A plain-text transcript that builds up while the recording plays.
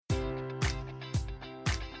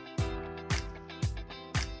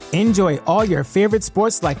Enjoy all your favorite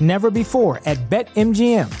sports like never before at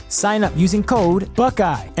BetMGM. Sign up using code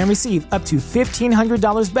Buckeye and receive up to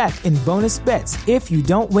 $1,500 back in bonus bets if you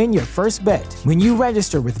don't win your first bet. When you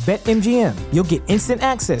register with BetMGM, you'll get instant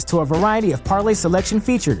access to a variety of parlay selection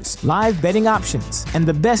features, live betting options, and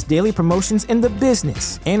the best daily promotions in the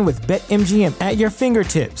business. And with BetMGM at your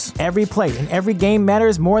fingertips, every play and every game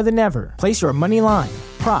matters more than ever. Place your money line,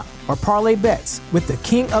 prop, or parlay bets with the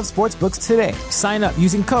king of sportsbooks today. Sign up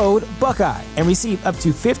using code Buckeye and receive up to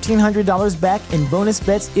 $1,500 back in bonus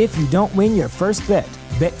bets if you don't win your first bet.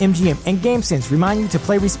 BetMGM and GameSense remind you to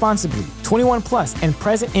play responsibly. 21 plus and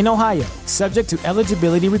present in Ohio, subject to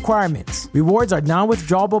eligibility requirements. Rewards are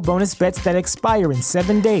non-withdrawable bonus bets that expire in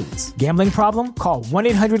 7 days. Gambling problem? Call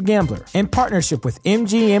 1-800-GAMBLER. In partnership with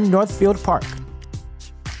MGM Northfield Park.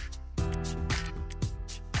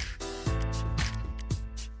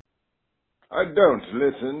 I don't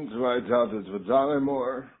listen to I Doubt It with Dollar,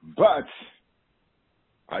 but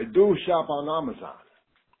I do shop on Amazon.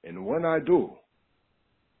 And when I do,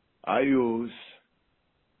 I use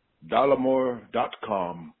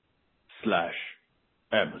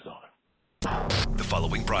dollarmore.com/Amazon. The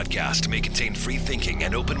following broadcast may contain free thinking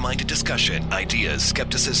and open-minded discussion, ideas,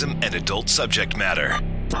 skepticism, and adult subject matter.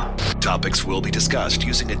 Topics will be discussed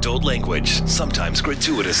using adult language, sometimes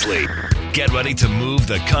gratuitously. Get ready to move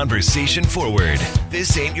the conversation forward.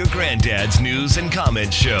 This ain't your granddad's news and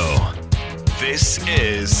comment show. This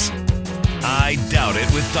is I Doubt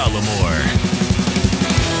It with Dollamore.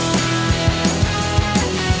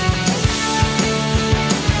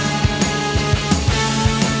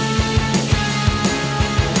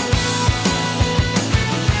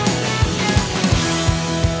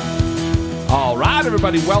 All right,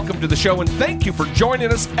 everybody, welcome to the show, and thank you for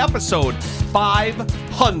joining us. Episode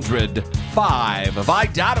 505 of I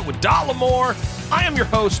Doubt It with Dollamore. I am your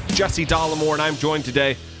host, Jesse Dollamore, and I'm joined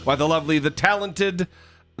today by the lovely, the talented,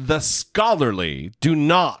 the scholarly. Do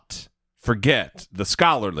not forget the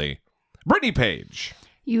scholarly Brittany Page.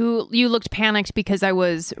 You looked panicked because I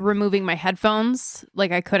was removing my headphones,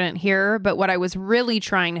 like I couldn't hear, but what I was really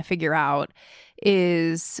trying to figure out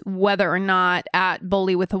is whether or not at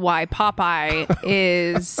Bully with a Y Popeye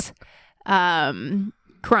is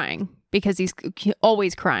crying, because he's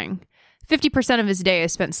always crying. 50% of his day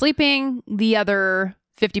is spent sleeping. The other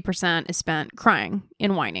 50% is spent crying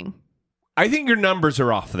and whining. I think your numbers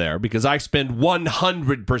are off there, because I spend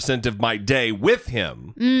 100% of my day with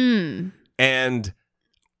him. And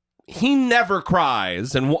he never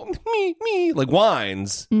cries and like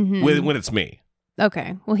whines when it's me.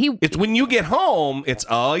 Okay. Well, it's when you get home, it's,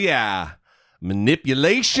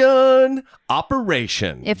 manipulation,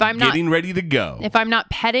 operation. If I'm getting ready to go. If I'm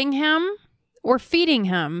not petting him or feeding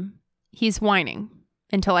him, he's whining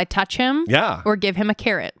until I touch him or give him a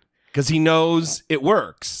carrot. Because he knows it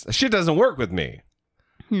works. That shit doesn't work with me.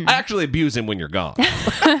 I actually abuse him when you're gone.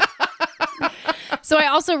 So I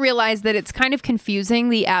also realized that it's kind of confusing,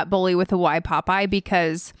 the at Bully with a Y Popeye,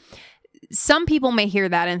 because some people may hear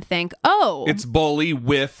that and think, oh, it's Bully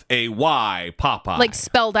with a Y Popeye. Like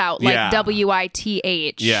spelled out, like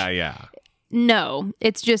WITH. Yeah. No,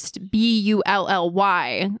 it's just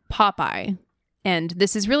BULLY Popeye. And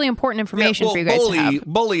this is really important information for you guys to have.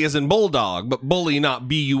 Bully is in bulldog, but bully not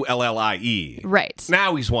BULLIE. Right.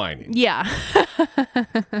 Now he's whining. Yeah.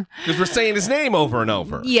 Because we're saying his name over and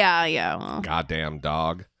over. Yeah. Well. Goddamn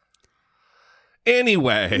dog.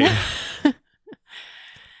 Anyway.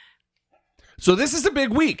 So this is a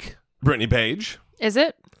big week, Brittany Page. Is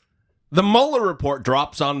it? The Mueller report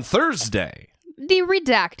drops on Thursday. The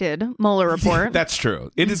redacted Mueller report. That's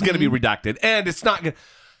true. It is going to be redacted, and it's not going to...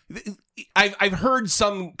 I've heard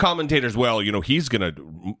some commentators, he's going to...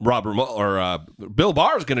 Bill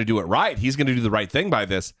Barr's going to do it right. He's going to do the right thing by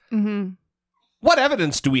this. Mm-hmm. What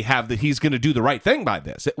evidence do we have that he's going to do the right thing by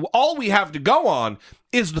this? All we have to go on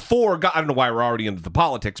is the I don't know why we're already into the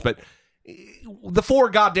politics, but... the 4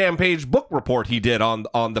 goddamn page book report he did on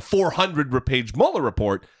the 400-page Mueller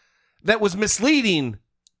report that was misleading,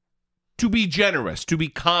 to be generous, to be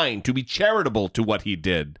kind, to be charitable to what he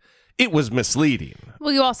did. It was misleading.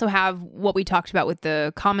 Well, you also have what we talked about with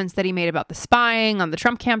the comments that he made about the spying on the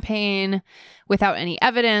Trump campaign without any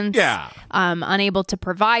evidence. Yeah. Unable to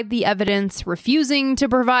provide the evidence, refusing to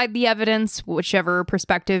provide the evidence, whichever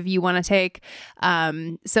perspective you want to take.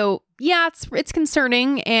 So yeah, it's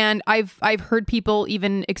concerning. And I've heard people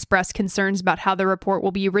even express concerns about how the report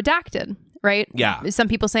will be redacted, right? Yeah. Some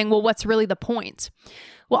people saying, well, what's really the point?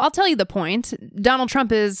 Well, I'll tell you the point. Donald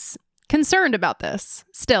Trump is concerned about this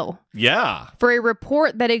still. Yeah. For a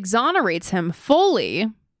report that exonerates him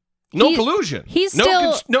fully. No collusion. He's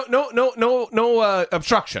no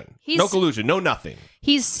obstruction. No collusion. No nothing.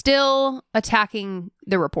 he's still attacking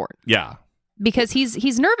the report. Yeah. Because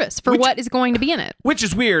he's nervous for what is going to be in it. Which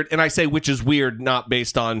is weird, and I say which is weird not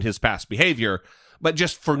based on his past behavior, but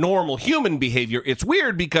just for normal human behavior. It's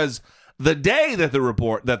weird because the day that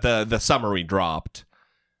the summary dropped,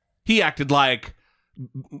 he acted like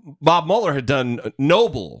Bob Mueller had done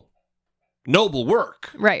noble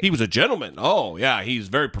work. Right. He was a gentleman. Oh, yeah, he's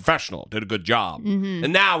very professional, did a good job. Mm-hmm.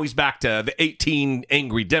 And now he's back to the 18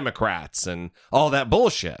 angry Democrats and all that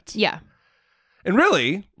bullshit. Yeah. And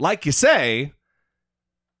really, like you say,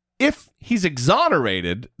 if he's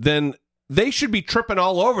exonerated, then they should be tripping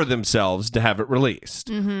all over themselves to have it released.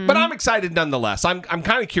 Mm-hmm. But I'm excited nonetheless. I'm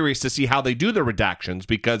kind of curious to see how they do the redactions,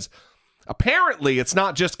 because apparently it's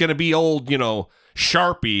not just going to be old,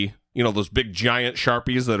 Sharpie, those big giant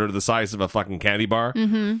Sharpies that are the size of a fucking candy bar.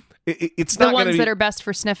 Mm-hmm. It's not the ones that are best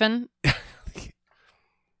for sniffing.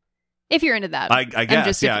 If you're into that. I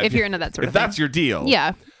guess, yeah. If you're into that sort of thing. If that's your deal.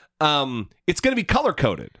 Yeah. It's going to be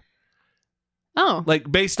color-coded. Oh. Like,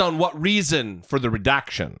 based on what reason for the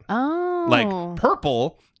redaction. Oh. Like,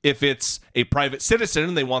 purple, if it's a private citizen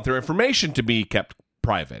and they want their information to be kept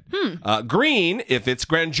private. Green, if it's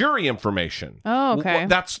grand jury information. Oh, okay.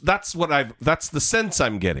 That's the sense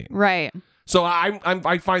I'm getting. Right. So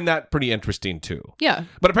I find that pretty interesting, too. Yeah.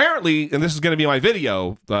 But apparently, and this is going to be my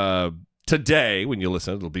video today, when you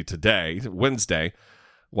listen, it'll be today, Wednesday,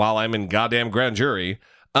 while I'm in goddamn grand jury.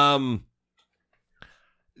 There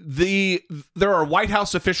are White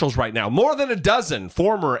House officials right now, more than a dozen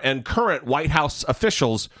former and current White House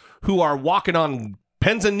officials who are walking on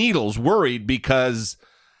pins and needles, worried because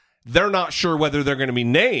they're not sure whether they're going to be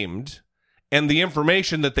named, and the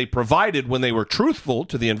information that they provided when they were truthful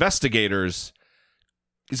to the investigators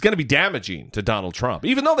is going to be damaging to Donald Trump.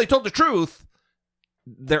 Even though they told the truth,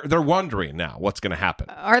 they're wondering now what's going to happen.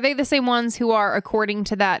 Are they the same ones who are, according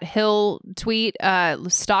to that Hill tweet,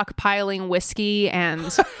 stockpiling whiskey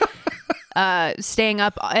and staying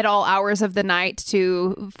up at all hours of the night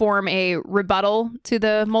to form a rebuttal to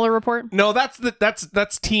the Mueller report? No,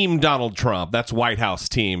 that's Team Donald Trump. That's White House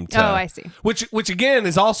team. I see. Which again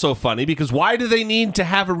is also funny, because why do they need to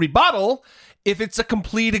have a rebuttal if it's a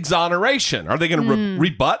complete exoneration? Are they going to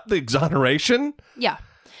rebut the exoneration? Yeah.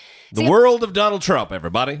 The world of Donald Trump,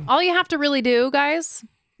 everybody. All you have to really do, guys,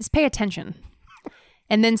 is pay attention.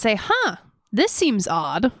 And then say, this seems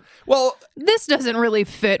odd. Well, this doesn't really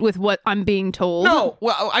fit with what I'm being told. No,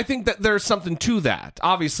 well, I think that there's something to that.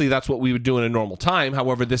 Obviously, that's what we would do in a normal time.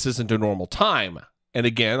 However, this isn't a normal time. And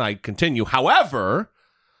again, I continue. However,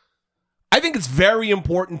 I think it's very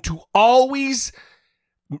important to always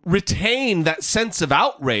retain that sense of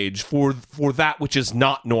outrage for that which is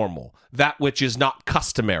not normal, that which is not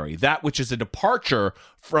customary, that which is a departure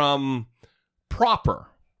from proper.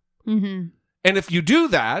 Mm-hmm. And if you do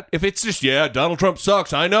that, if it's just, Donald Trump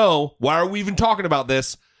sucks, I know, why are we even talking about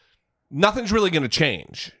this? Nothing's really going to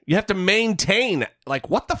change. You have to maintain,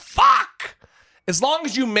 what the fuck? As long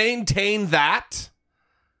as you maintain that,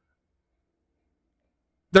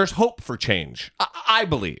 there's hope for change. I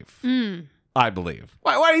believe. I believe.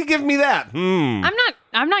 Why are you giving me that?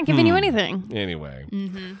 I'm not giving you anything. Anyway.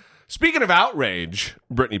 Mm-hmm. Speaking of outrage,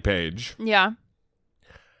 Brittany Page. Yeah.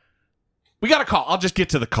 We got a call. I'll just get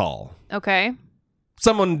to the call. Okay.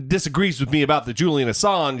 Someone disagrees with me about the Julian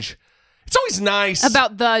Assange. It's always nice.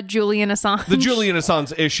 About the Julian Assange. The Julian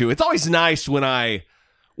Assange issue. It's always nice when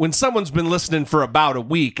someone's been listening for about a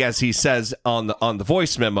week, as he says on the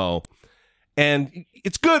voice memo. And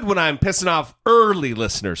it's good when I'm pissing off early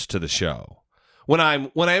listeners to the show. When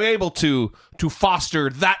I'm able to foster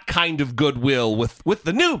that kind of goodwill with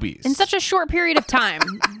the newbies in such a short period of time,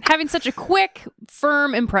 having such a quick,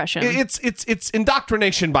 firm impression. It's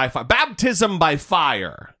indoctrination by fire, baptism by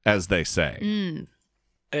fire, as they say.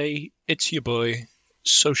 Hey, it's your boy,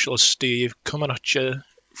 Socialist Steve, coming at you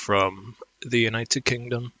from the United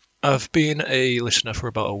Kingdom. I've been a listener for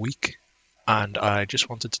about a week, and I just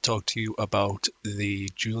wanted to talk to you about the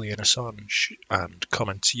Julian Assange and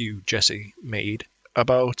comments you, Jesse, made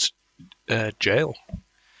about jail.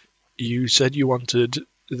 You said you wanted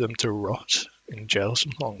them to rot in jail,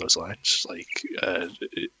 something along those lines,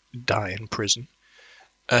 die in prison.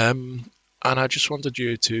 And I just wanted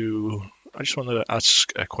to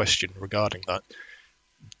ask a question regarding that.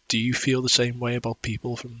 Do you feel the same way about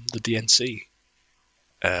people from the DNC?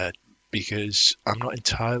 Because I'm not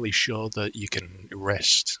entirely sure that you can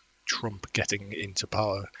rest Trump getting into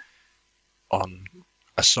power on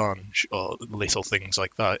Assange or little things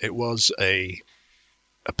like that. It was a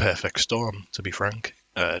perfect storm, to be frank,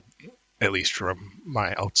 at least from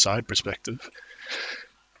my outside perspective.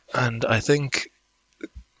 And I think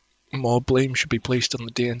more blame should be placed on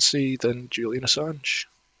the DNC than Julian Assange.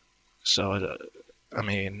 So, I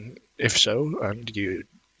mean, if so, and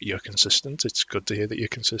you're consistent, it's good to hear that you're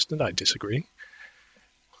consistent. I disagree.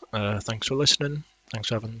 Thanks for listening. Thanks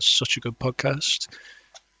for having such a good podcast.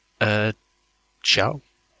 Ciao.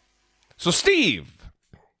 So, Steve,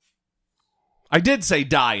 I did say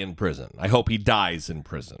die in prison. I hope he dies in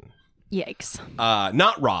prison. Yikes.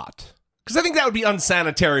 Not rot. Because I think that would be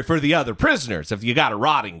unsanitary for the other prisoners if you got a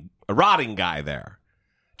rotting guy there.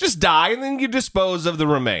 Just die and then you dispose of the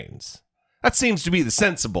remains. That seems to be the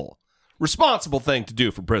sensible, responsible thing to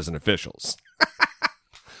do for prison officials.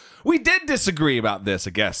 We did disagree about this,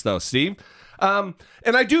 I guess, though, Steve. And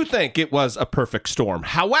I do think it was a perfect storm.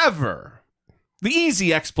 However, the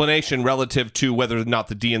easy explanation relative to whether or not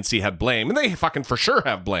the DNC had blame, and they fucking for sure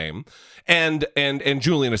have blame, and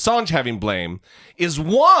Julian Assange having blame, is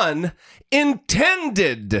one,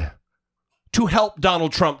 intended to help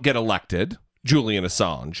Donald Trump get elected, Julian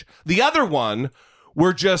Assange. The other one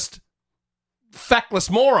were just feckless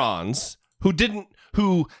morons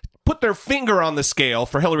who put their finger on the scale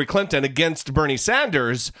for Hillary Clinton against Bernie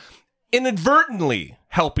Sanders, inadvertently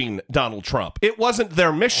helping Donald Trump. It wasn't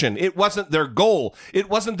their mission. It wasn't their goal. It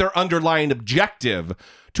wasn't their underlying objective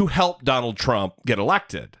to help Donald Trump get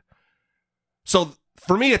elected. So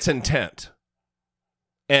for me, it's intent.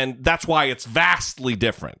 And that's why it's vastly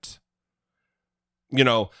different. You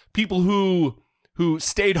know, people who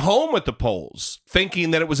stayed home at the polls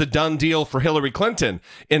thinking that it was a done deal for Hillary Clinton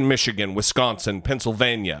in Michigan, Wisconsin,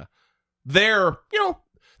 Pennsylvania. They're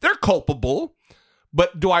culpable.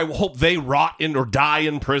 But do I hope they rot in or die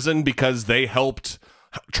in prison because they helped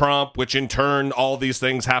Trump, which in turn all these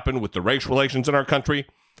things happened with the race relations in our country?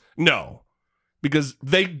 No, because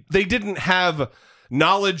they didn't have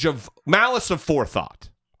knowledge of malice of forethought.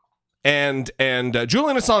 And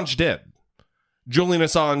Julian Assange did. Julian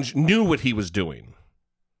Assange knew what he was doing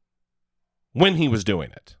when he was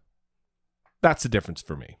doing it. That's the difference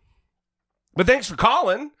for me. But thanks for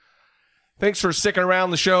calling. Thanks for sticking around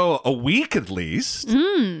the show a week at least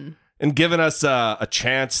and giving us a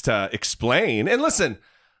chance to explain. And listen,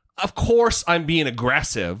 of course I'm being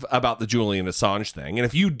aggressive about the Julian Assange thing.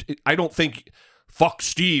 And I don't think fuck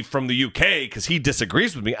Steve from the UK because he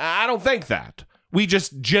disagrees with me. I don't think that. We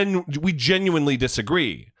just we genuinely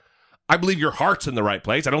disagree. I believe your heart's in the right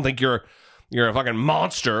place. I don't think you're a fucking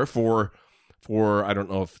monster for I don't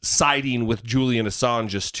know if siding with Julian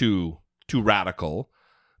Assange is too radical.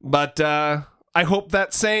 But I hope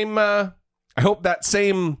that same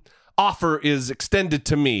offer is extended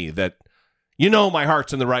to me. That my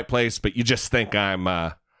heart's in the right place, but you just think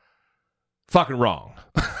I'm fucking wrong.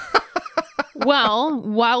 Well,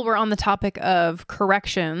 while we're on the topic of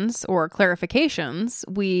corrections or clarifications,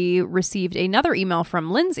 we received another email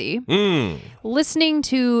from Lindsay. Listening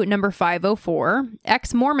to number 504,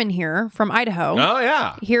 ex-Mormon here from Idaho. Oh,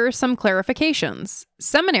 yeah. Here are some clarifications.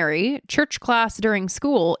 Seminary, church class during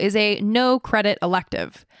school, is a no-credit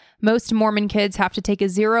elective. Most Mormon kids have to take a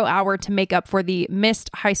 0 hour to make up for the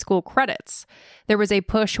missed high school credits. There was a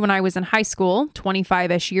push when I was in high school,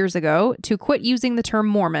 25-ish years ago, to quit using the term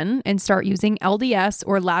Mormon and start using LDS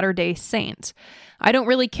or Latter-day Saint. I don't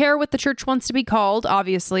really care what the church wants to be called,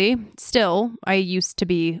 obviously. Still, I used to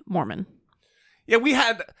be Mormon. Yeah, we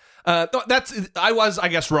had... I was, I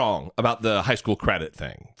guess, wrong about the high school credit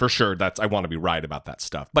thing. For sure, I want to be right about that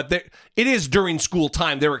stuff. But it is during school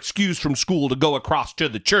time. They're excused from school to go across to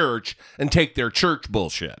the church and take their church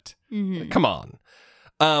bullshit. Mm-hmm. Come on.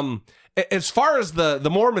 As far as the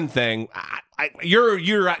Mormon thing,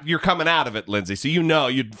 you're coming out of it, Lindsay. So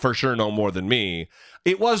you'd for sure know more than me.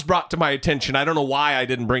 It was brought to my attention. I don't know why I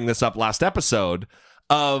didn't bring this up last episode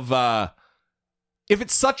of... if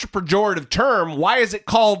it's such a pejorative term, why is it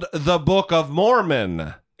called the Book of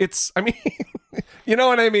Mormon? You know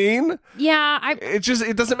what I mean? Yeah.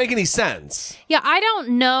 It doesn't make any sense. Yeah, I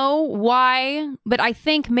don't know why, but I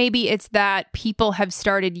think maybe it's that people have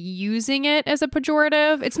started using it as a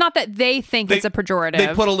pejorative. It's not that they think it's a pejorative.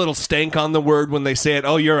 They put a little stank on the word when they say it.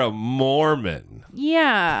 Oh, you're a Mormon.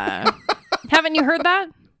 Yeah. Haven't you heard that?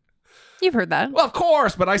 You've heard that. Well, of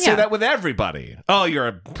course, but I say that with everybody. Oh, you're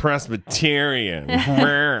a Presbyterian.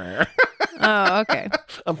 Oh, okay.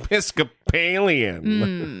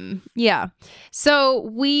 Episcopalian. Yeah. So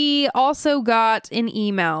we also got an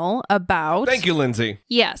email about... Thank you, Lindsay.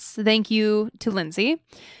 Yes, thank you to Lindsay.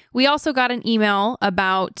 We also got an email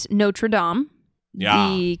about Notre Dame,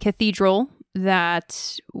 the cathedral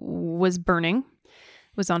that was burning.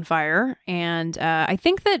 was on fire, and I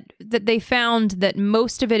think that they found that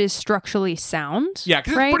most of it is structurally sound. Yeah,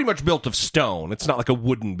 because right? it's pretty much built of stone. It's not like a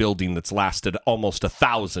wooden building that's lasted almost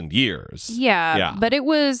 1,000 years. Yeah, but it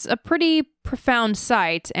was a pretty profound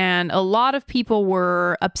sight, and a lot of people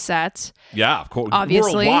were upset. Yeah, of course.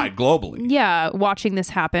 Obviously. Worldwide, globally. Yeah, watching this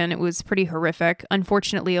happen, it was pretty horrific.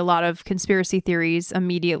 Unfortunately, a lot of conspiracy theories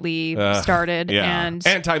immediately started and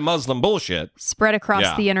anti-Muslim bullshit spread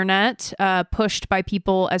across the internet, pushed by people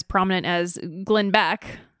as prominent as Glenn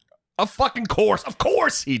Beck. Of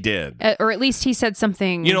course he did. Or at least he said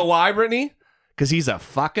something. You know why, Brittany? Because he's a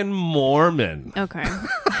fucking Mormon. Okay.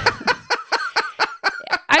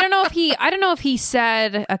 I don't know if he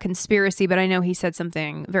said a conspiracy, but I know he said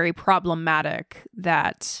something very problematic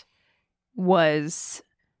that was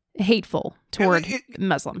hateful toward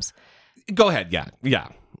Muslims. Go ahead. Yeah.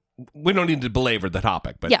 We don't need to belabor the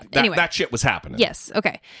topic, but anyway. that shit was happening. Yes.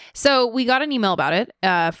 Okay. So we got an email about it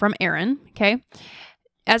from Aaron. Okay.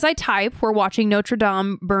 As I type, we're watching Notre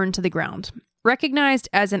Dame burn to the ground. Recognized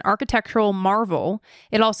as an architectural marvel,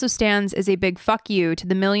 it also stands as a big fuck you to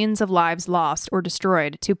the millions of lives lost or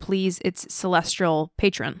destroyed to please its celestial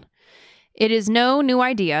patron. It is no new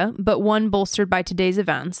idea, but one bolstered by today's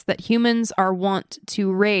events, that humans are wont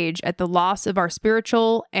to rage at the loss of our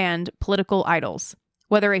spiritual and political idols.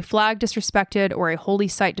 Whether a flag disrespected or a holy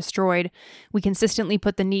site destroyed, we consistently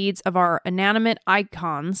put the needs of our inanimate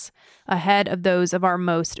icons ahead of those of our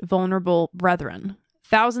most vulnerable brethren.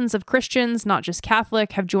 Thousands of Christians, not just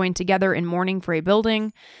Catholic, have joined together in mourning for a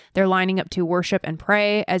building. They're lining up to worship and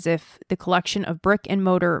pray as if the collection of brick and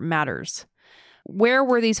mortar matters. Where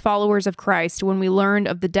were these followers of Christ when we learned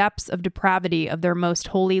of the depths of depravity of their most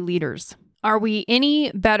holy leaders? Are we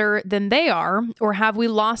any better than they are, or have we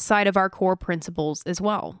lost sight of our core principles as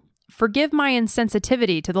well? Forgive my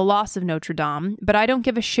insensitivity to the loss of Notre Dame, but I don't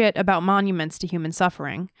give a shit about monuments to human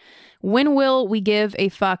suffering. When will we give a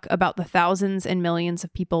fuck about the thousands and millions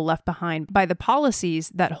of people left behind by the policies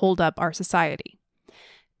that hold up our society?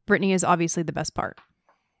 Brittany is obviously the best part.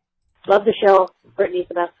 Love the show. Brittany's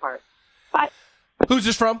the best part. Bye. Who's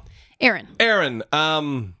this from? Aaron.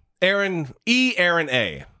 Aaron E. Aaron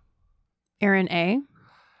A. Aaron A.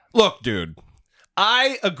 Look, dude,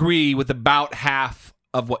 I agree with about half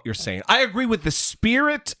of what you're saying. I agree with the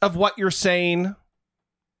spirit of what you're saying.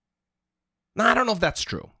 No, I don't know if that's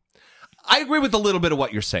true. I agree with a little bit of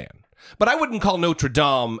what you're saying, but I wouldn't call Notre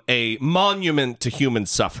Dame a monument to human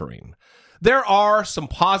suffering. There are some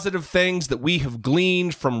positive things that we have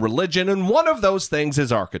gleaned from religion, and one of those things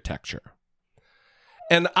is architecture.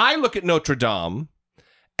 And I look at Notre Dame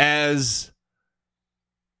as,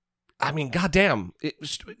 I mean, goddamn,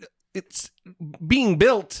 it's being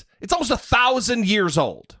built. It's almost 1,000 years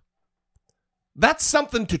old. That's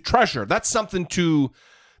something to treasure. That's something to,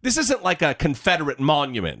 this isn't like a Confederate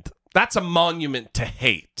monument. That's a monument to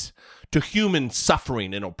hate, to human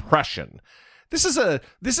suffering and oppression. This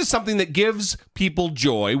is something that gives people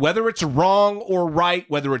joy, whether it's wrong or right,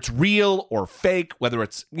 whether it's real or fake, whether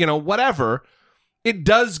it's, whatever. It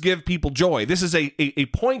does give people joy. This is a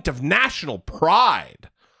point of national pride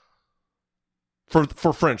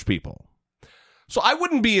for French people. So I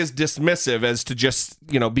wouldn't be as dismissive as to just,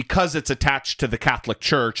 because it's attached to the Catholic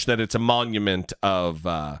Church, that it's a monument of,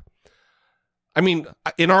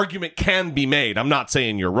 an argument can be made. I'm not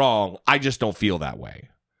saying you're wrong. I just don't feel that way.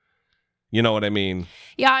 You know what I mean?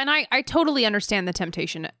 Yeah, and I totally understand the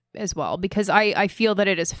temptation as well, because I feel that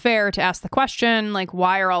it is fair to ask the question, like,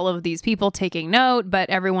 why are all of these people taking note, but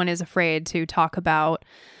everyone is afraid to talk about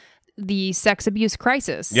the sex abuse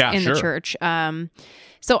crisis in the church.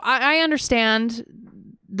 So I understand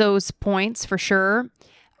those points for sure.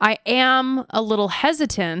 I am a little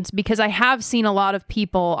hesitant because I have seen a lot of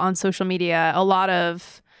people on social media, a lot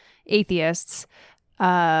of atheists,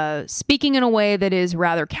 speaking in a way that is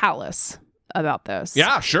rather callous about this.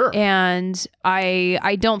 Yeah, sure. And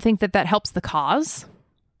I don't think that helps the cause.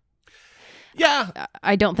 Yeah.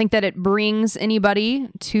 I don't think that it brings anybody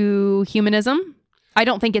to humanism. I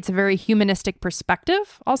don't think it's a very humanistic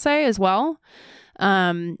perspective, I'll say, as well.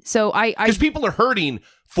 So because people are hurting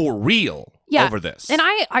for real over this. And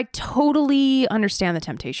I totally understand the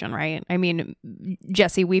temptation, right? I mean,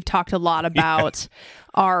 Jesse, we've talked a lot about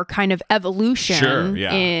our kind of evolution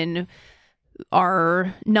in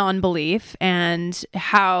our non-belief and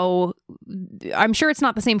how, I'm sure it's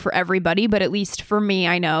not the same for everybody, but at least for me,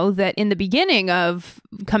 I know that in the beginning of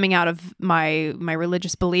coming out of my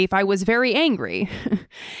religious belief, I was very angry.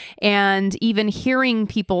 And even hearing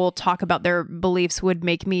people talk about their beliefs would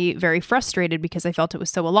make me very frustrated because I felt it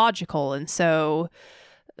was so illogical and so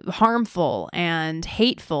harmful and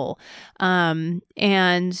hateful.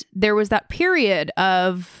 And there was that period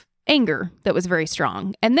of anger that was very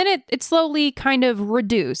strong. And then it slowly kind of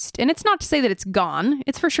reduced. And it's not to say that it's gone.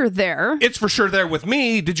 It's for sure there. It's for sure there with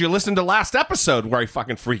me. Did you listen to last episode where I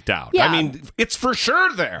fucking freaked out? Yeah. I mean, it's for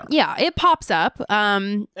sure there. Yeah, it pops up.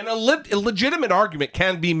 And a legitimate argument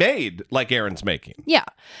can be made like Aaron's making. Yeah.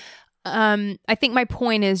 I think my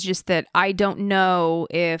point is just that I don't know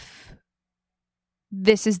if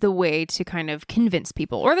this is the way to kind of convince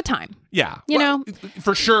people or the time. Yeah. You know?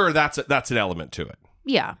 For sure, that's an element to it.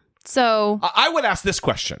 Yeah. So I would ask this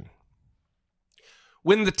question.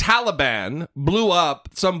 When the Taliban blew up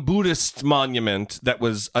some Buddhist monument that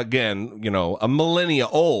was, again, a millennia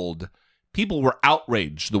old, people were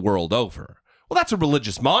outraged the world over. Well, that's a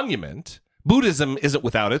religious monument. Buddhism isn't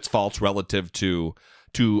without its faults relative to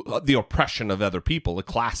the oppression of other people, the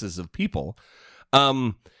classes of people.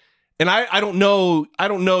 And I don't know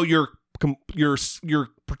your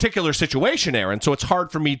particular situation, Aaron, so it's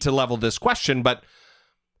hard for me to level this question, but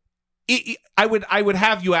I would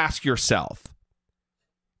have you ask yourself,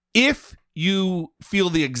 if you feel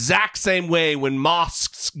the exact same way when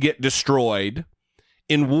mosques get destroyed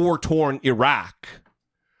in war-torn Iraq,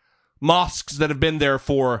 mosques that have been there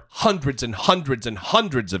for hundreds and hundreds and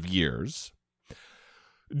hundreds of years,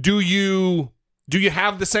 do you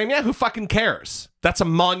have the same? Yeah, who fucking cares? That's a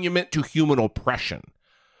monument to human oppression.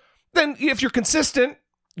 Then if you're consistent,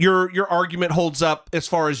 your argument holds up as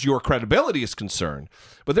far as your credibility is concerned.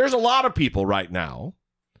 But there's a lot of people right now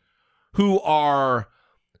who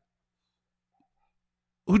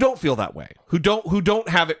don't feel that way, who don't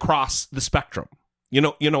have it cross the spectrum. You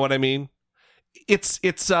know what I mean? It's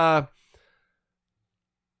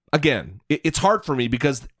again, it's hard for me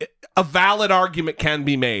because a valid argument can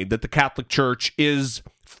be made that the Catholic Church is,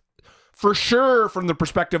 for sure, from the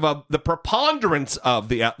perspective of the preponderance of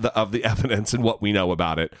the evidence and what we know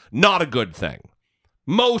about it, not a good thing,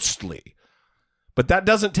 mostly. But that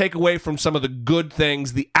doesn't take away from some of the good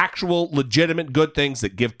things, the actual legitimate good things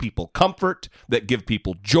that give people comfort, that give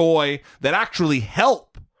people joy, that actually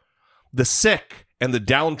help the sick and the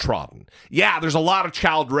downtrodden. Yeah, there's a lot of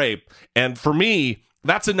child rape, and for me,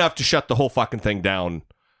 that's enough to shut the whole fucking thing down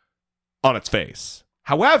on its face.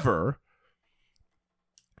 However,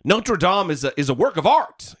 Notre Dame is a work of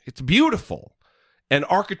art. It's beautiful. And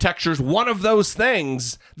architecture is one of those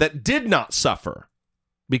things that did not suffer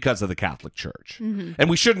because of the Catholic Church. Mm-hmm. And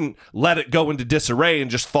we shouldn't let it go into disarray and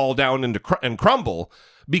just fall down and crumble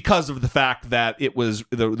because of the fact that it was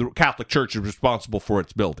the Catholic Church is responsible for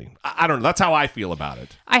its building. I don't know. That's how I feel about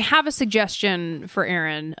it. I have a suggestion for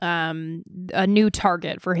Aaron, a new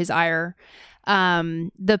target for his ire.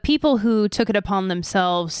 The people who took it upon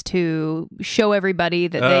themselves to show everybody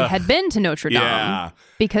that they had been to Notre Dame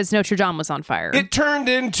because Notre Dame was on fire. It turned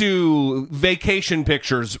into vacation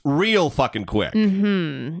pictures real fucking quick.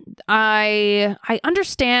 Mm-hmm. I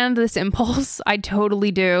understand this impulse. I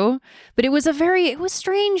totally do. But it was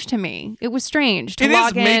strange to me. It was strange to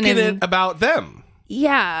log in. It is making it about them.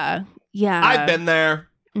 Yeah. Yeah. I've been there.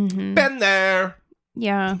 Mm-hmm. Been there.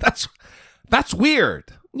 Yeah. That's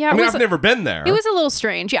weird. Yeah, I mean, I've never been there. It was a little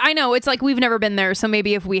strange. Yeah, I know. It's like we've never been there, so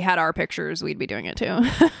maybe if we had our pictures, we'd be doing it too.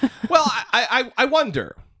 Well, I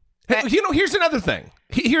wonder. Here's another thing.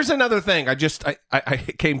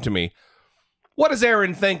 It came to me. What does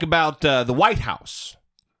Aaron think about the White House?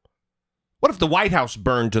 What if the White House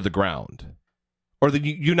burned to the ground? Or the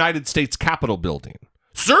United States Capitol building?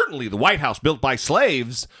 Certainly the White House, built by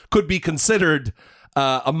slaves, could be considered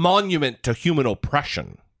a monument to human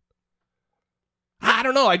oppression. I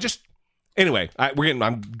don't know. I'm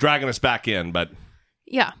dragging us back in, but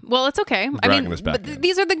yeah. Well, it's okay.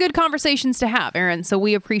 These are the good conversations to have, Aaron. So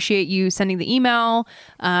we appreciate you sending the email.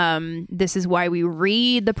 This is why we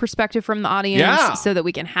read the perspective from the audience so that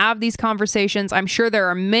we can have these conversations. I'm sure there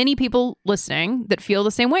are many people listening that feel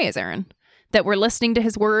the same way as Aaron, that we're listening to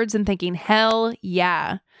his words and thinking, hell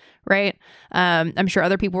yeah. Right. I'm sure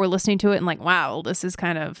other people were listening to it and like, wow, this is a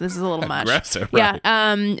little much. Aggressive, right?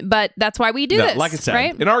 Yeah. But that's why we do this. Like I said,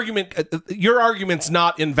 right? An argument, your argument's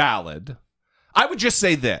not invalid. I would just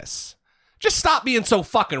say this. Just stop being so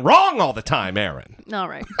fucking wrong all the time, Aaron. All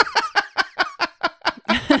right.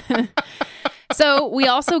 So we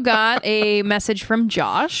also got a message from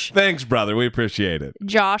Josh. Thanks, brother. We appreciate it.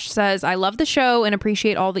 Josh says, I love the show and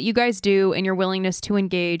appreciate all that you guys do and your willingness to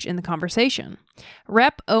engage in the conversation.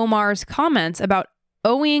 Rep Omar's comments about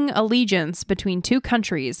owing allegiance between two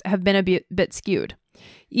countries have been a bit skewed.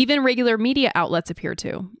 Even regular media outlets appear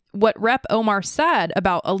to. What Rep Omar said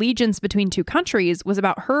about allegiance between two countries was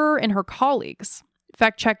about her and her colleagues.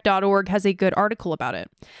 Factcheck.org has a good article about it.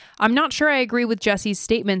 I'm not sure I agree with Jesse's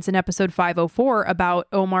statements in episode 504 about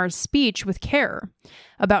Omar's speech with CARE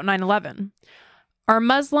about 9/11. Are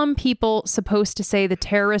Muslim people supposed to say the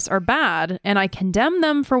terrorists are bad and I condemn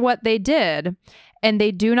them for what they did, and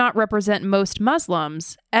they do not represent most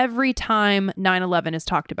Muslims every time 9/11 is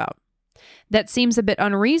talked about? That seems a bit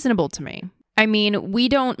unreasonable to me. I mean, we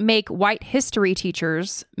don't make white history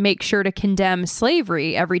teachers make sure to condemn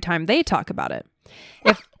slavery every time they talk about it.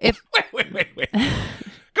 If Wait.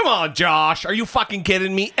 Come on, Josh. Are you fucking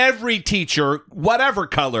kidding me? Every teacher, whatever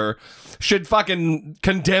color, should fucking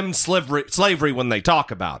condemn slavery when they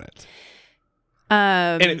talk about it.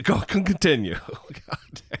 Continue. God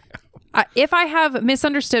damn. If I have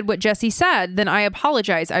misunderstood what Jesse said, then I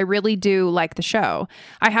apologize. I really do like the show.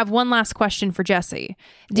 I have one last question for Jesse.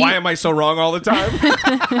 Why am I so wrong all the time?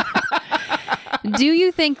 Do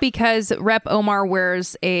you think because Rep. Omar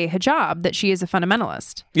wears a hijab that she is a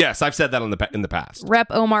fundamentalist? Yes, I've said that in the past. Rep.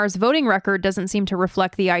 Omar's voting record doesn't seem to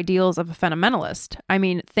reflect the ideals of a fundamentalist. I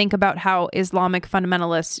mean, think about how Islamic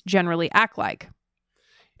fundamentalists generally act like.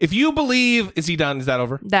 If you believe... Is he done? Is that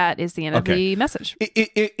over? That is the end of the message.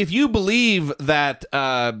 If you believe that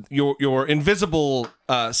your invisible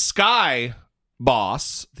sky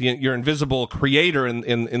boss, your invisible creator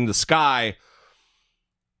in the sky...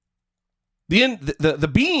 The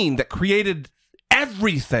being that created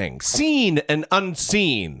everything, seen and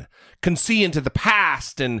unseen, can see into the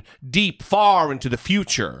past and deep far into the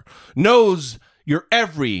future, knows your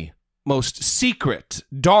every most secret,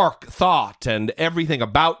 dark thought and everything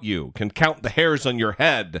about you, can count the hairs on your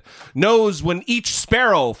head, knows when each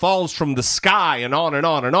sparrow falls from the sky, and on and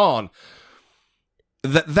on and on.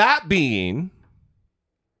 That being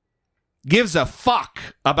gives a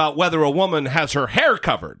fuck about whether a woman has her hair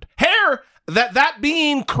covered. Hair that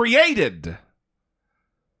being created,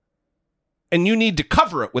 and you need to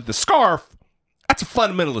cover it with the scarf. That's a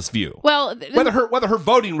fundamentalist view. Well, whether her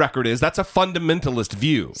voting record is, that's a fundamentalist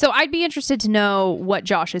view. So I'd be interested to know what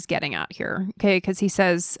Josh is getting at here, okay? Because he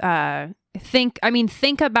says, think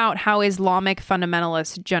about how Islamic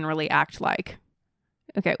fundamentalists generally act like.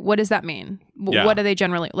 Okay, what does that mean? Yeah. What are they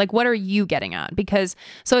generally like? What are you getting at? Because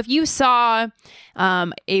so if you saw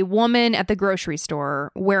a woman at the grocery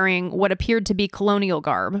store wearing what appeared to be colonial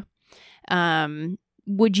garb,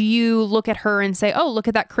 would you look at her and say, "Oh, look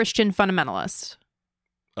at that Christian fundamentalist"?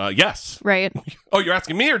 Yes. Right. Oh, you're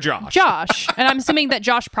asking me or Josh? Josh, and I'm assuming that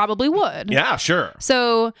Josh probably would. Yeah, sure.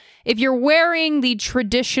 So if you're wearing the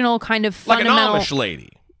traditional kind of fundamental, like an Amish lady.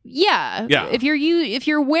 Yeah. Yeah. If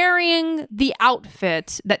you're wearing the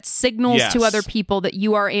outfit that signals to other people that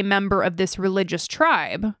you are a member of this religious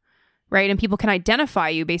tribe, right? And people can identify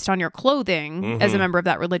you based on your clothing as a member of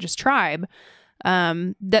that religious tribe,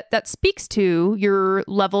 that speaks to your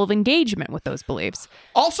level of engagement with those beliefs.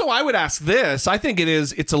 Also, I would ask this. I think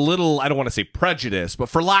it's a little, I don't want to say prejudice, but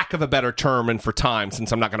for lack of a better term and for time,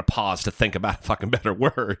 since I'm not going to pause to think about a fucking better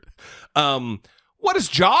word, what is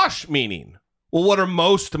Josh meaning? Well, what are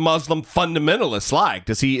most Muslim fundamentalists like?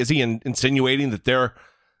 Is he insinuating that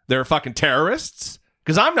they're fucking terrorists?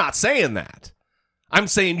 Because I'm not saying that. I'm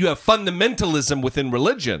saying you have fundamentalism within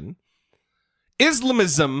religion.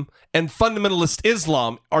 Islamism and fundamentalist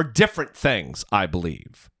Islam are different things, I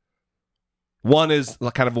believe. One is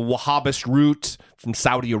kind of a Wahhabist root from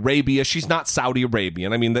Saudi Arabia. She's not Saudi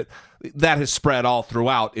Arabian. I mean, that has spread all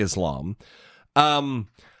throughout Islam.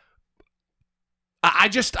 I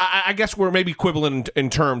guess we're maybe quibbling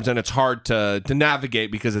in terms, and it's hard to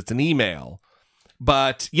navigate because it's an email.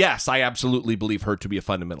 But yes, I absolutely believe her to be a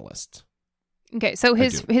fundamentalist. Okay, so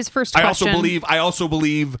his first question. I also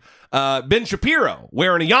believe Ben Shapiro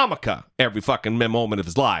wearing a yarmulke every fucking moment of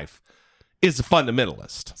his life is a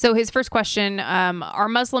fundamentalist. So his first question, are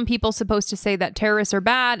Muslim people supposed to say that terrorists are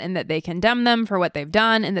bad and that they condemn them for what they've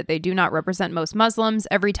done and that they do not represent most Muslims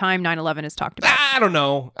every time 9/11 is talked about? I don't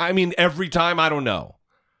know. I mean, every time, I don't know.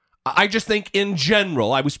 I just think in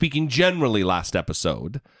general, I was speaking generally last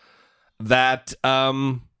episode, that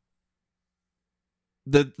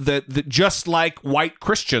the just like white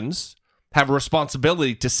Christians have a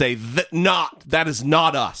responsibility to say that is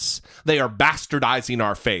not us. They are bastardizing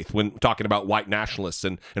our faith when talking about white nationalists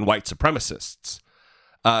and white supremacists.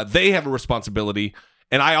 They have a responsibility,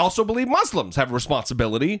 and I also believe Muslims have a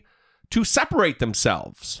responsibility to separate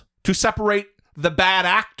themselves, to separate the bad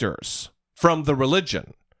actors from the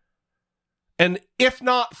religion. And if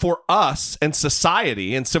not for us and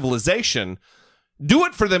society and civilization, do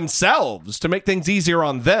it for themselves to make things easier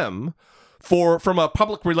on them from a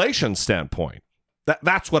public relations standpoint.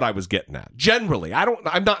 That's what I was getting at. Generally,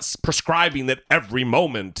 I'm not prescribing that every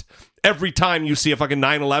moment, every time you see a fucking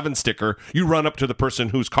 9/11 sticker, you run up to the person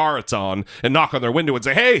whose car it's on and knock on their window and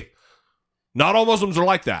say, "Hey, not all Muslims are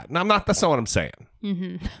like that." No, that's not what I'm saying.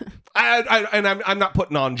 Mm-hmm. I'm not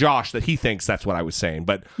putting on Josh that he thinks that's what I was saying,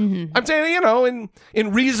 but I'm saying,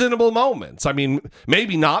 in reasonable moments. I mean,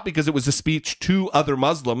 maybe not because it was a speech to other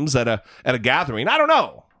Muslims at a gathering. I don't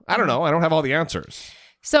know. I don't have all the answers.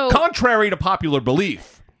 So, contrary to popular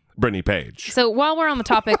belief, Brittany Page. So while we're on the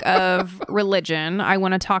topic of religion, I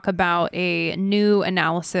want to talk about a new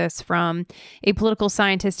analysis from a political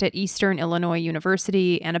scientist at Eastern Illinois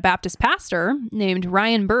University and a Baptist pastor named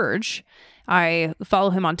Ryan Burge. I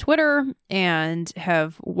follow him on Twitter and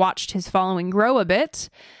have watched his following grow a bit.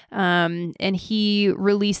 And he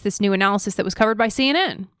released this new analysis that was covered by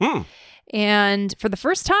CNN. And for the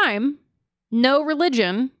first time, no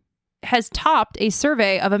religion has topped a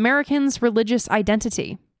survey of Americans' religious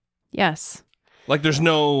identity. Yes. Like there's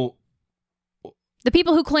no... The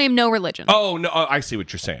people who claim no religion. Oh, no, I see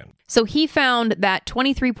what you're saying. So he found that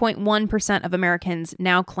 23.1% of Americans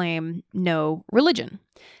now claim no religion.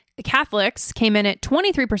 The Catholics came in at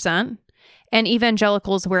 23%, and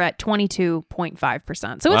evangelicals were at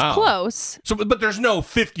 22.5%. So it's close. So, but there's no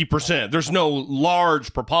 50%. There's no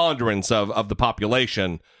large preponderance of the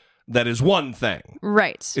population that is one thing.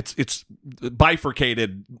 Right. It's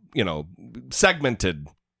bifurcated, segmented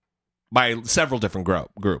by several different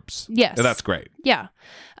groups. Yes. And that's great. Yeah.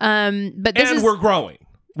 But we're growing.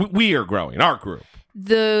 We are growing, our group.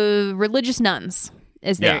 The religious nuns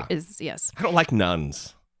is yes. I don't like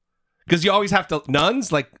nuns. Because you always have to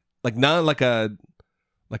nuns like nun like a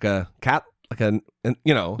cat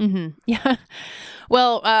Mm-hmm. Yeah.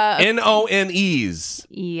 Well, NONEs.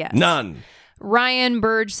 Yes. None. Ryan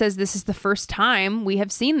Burge says this is the first time we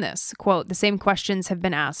have seen this. Quote, "The same questions have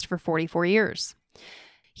been asked for 44 years.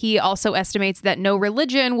 He also estimates that no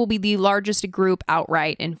religion will be the largest group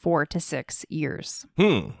outright in 4 to 6 years.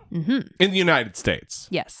 Mm-hmm. In the United States.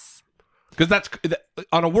 Yes. Because that's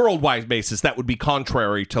on a worldwide basis, that would be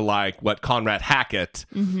contrary to like what Conrad Hackett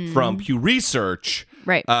from Pew Research,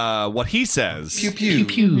 right? What he says, pew pew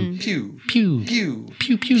pew pew pew pew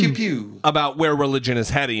pew pew pew about where religion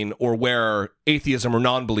is heading, or where atheism or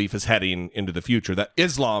non-belief is heading into the future. That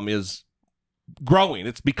Islam is growing;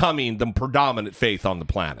 it's becoming the predominant faith on the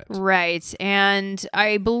planet. Right, and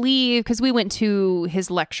I believe because we went to his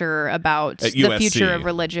lecture about the future of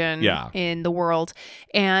religion in the world,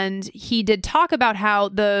 and he did talk about how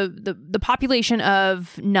the population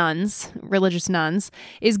of nuns, religious nuns,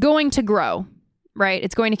 is going to grow. Right,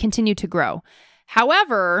 it's going to continue to grow.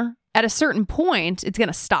 However, at a certain point, it's going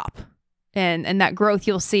to stop. And that growth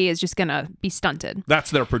you'll see is just going to be stunted.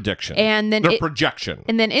 That's their prediction. And then their projection.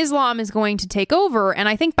 And then Islam is going to take over. And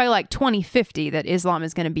I think by like 2050 that Islam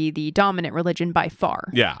is going to be the dominant religion by far.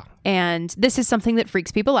 Yeah. And this is something that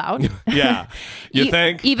freaks people out. Yeah. You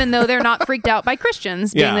think? Even though they're not freaked out by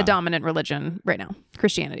Christians being the dominant religion right now.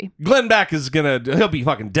 Christianity. Glenn Beck he'll be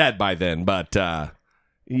fucking dead by then, but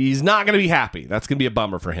he's not going to be happy. That's going to be a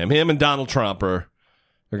bummer for him. Him and Donald Trump are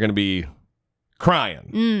going to be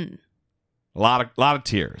crying. A lot of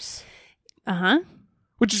tears.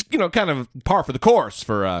 Which is, kind of par for the course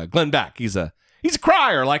for Glenn Beck. He's a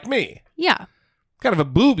crier like me. Yeah. Kind of a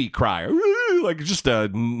booby crier. Like just a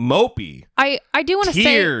mopey. I do want to say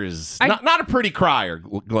tears. Not a pretty crier,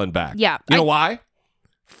 Glenn Beck. Yeah. You know why?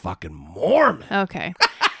 Fucking Mormon. Okay.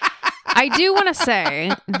 I do want to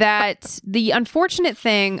say that the unfortunate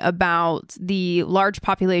thing about the large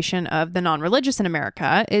population of the non-religious in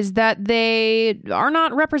America is that they are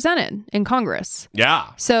not represented in Congress. Yeah.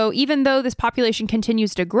 So even though this population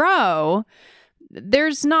continues to grow,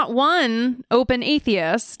 there's not one open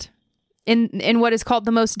atheist in what is called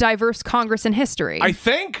the most diverse Congress in history. I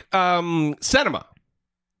think Sinema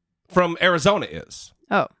from Arizona is.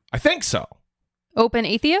 Oh. I think so. Open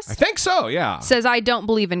atheist? I think so, yeah. Says, I don't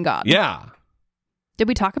believe in God. Yeah. Did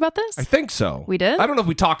we talk about this? I think so. We did? I don't know if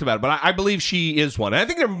we talked about it, but I believe she is one. I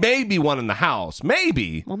think there may be one in the House.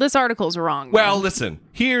 Maybe. Well, this article's wrong. Well, listen,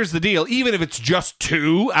 here's the deal. Even if it's just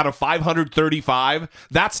 2 out of 535,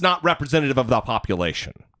 that's not representative of the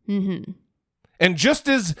population. Mm-hmm. And just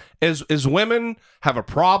as women have a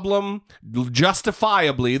problem,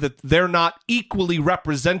 justifiably, that they're not equally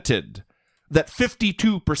represented, that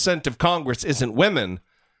 52% of Congress isn't women,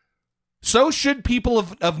 so should people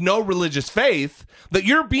of no religious faith, that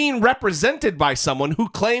you're being represented by someone who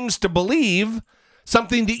claims to believe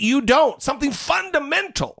something that you don't, something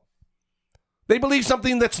fundamental. They believe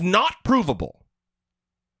something that's not provable.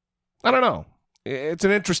 I don't know. It's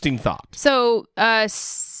an interesting thought. So,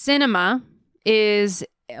 Sinema is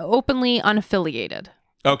openly unaffiliated.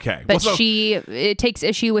 Okay. But it takes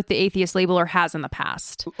issue with the atheist label, or has in the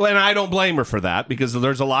past. And I don't blame her for that, because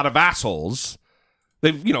there's a lot of assholes.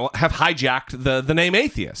 They've, have hijacked the name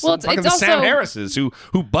atheist. Well, it's the also Sam Harrises who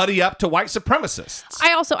buddy up to white supremacists.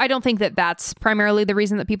 I don't think that that's primarily the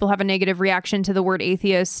reason that people have a negative reaction to the word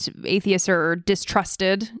atheist. Atheists are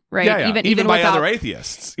distrusted, right? Yeah. Even by other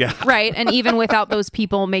atheists. Yeah. Right. And even without those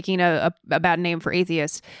people making a bad name for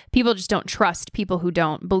atheists, people just don't trust people who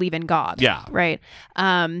don't believe in God. Yeah. Right.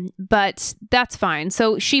 But that's fine.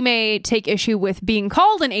 So she may take issue with being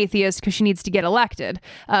called an atheist because she needs to get elected,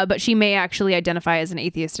 but she may actually identify as an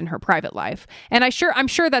atheist in her private life. And I'm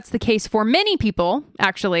sure that's the case for many people,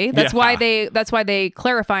 actually. That's why they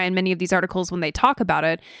clarify in many of these articles when they talk about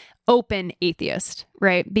it, open atheist,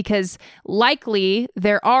 right? Because likely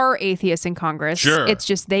there are atheists in Congress. Sure. It's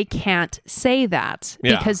just they can't say that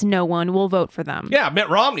because no one will vote for them. Yeah, Mitt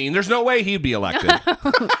Romney, and there's no way he'd be elected.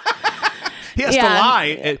 He has to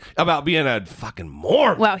lie about being a fucking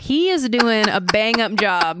moron. Well, he is doing a bang-up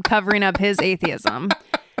job covering up his atheism.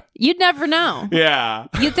 You'd never know. Yeah.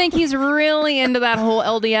 You'd think he's really into that whole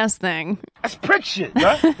LDS thing. That's prick shit,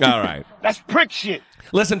 bro. All right. That's prick shit.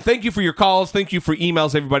 Listen, thank you for your calls. Thank you for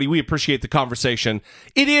emails, everybody. We appreciate the conversation.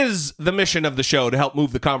 It is the mission of the show to help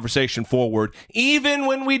move the conversation forward, even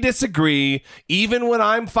when we disagree, even when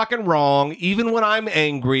I'm fucking wrong, even when I'm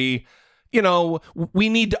angry. We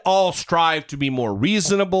need to all strive to be more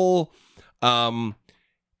reasonable. And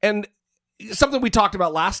something we talked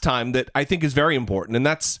about last time that I think is very important,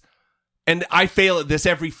 and I fail at this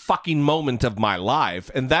every fucking moment of my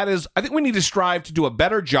life, and that is, I think we need to strive to do a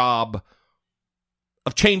better job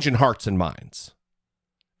of changing hearts and minds.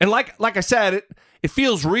 And like I said, it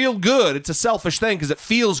feels real good. It's a selfish thing because it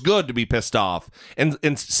feels good to be pissed off and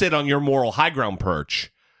sit on your moral high ground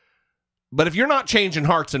perch. But if you're not changing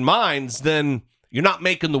hearts and minds, then you're not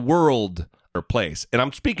making the world a place. And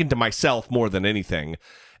I'm speaking to myself more than anything.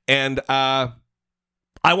 And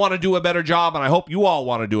I want to do a better job, and I hope you all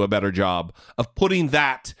want to do a better job of putting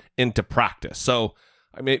that into practice. So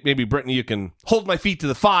maybe, Brittany, you can hold my feet to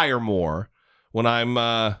the fire more when I'm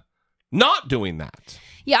not doing that.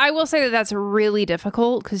 Yeah, I will say that that's really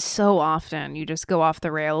difficult because so often you just go off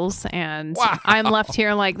the rails, and I'm left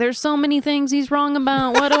here like, there's so many things he's wrong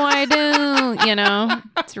about. What do I do?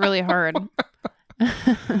 It's really hard.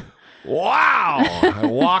 Wow. I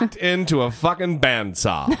walked into a fucking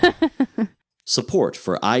bandsaw. Support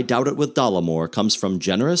for I Doubt It with Dollamore comes from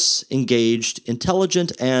generous, engaged,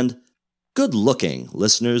 intelligent, and good-looking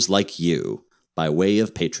listeners like you by way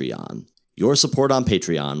of Patreon. Your support on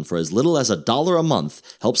Patreon for as little as $1 a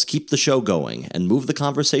month helps keep the show going and move the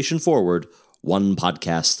conversation forward one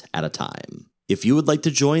podcast at a time. If you would like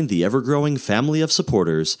to join the ever-growing family of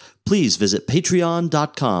supporters, please visit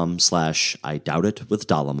patreon.com/I Doubt It with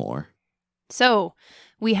Dollamore. So,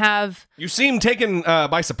 we have... You seem taken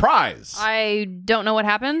by surprise. I don't know what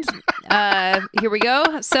happened. Here we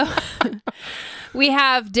go. So, we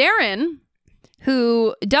have Darren,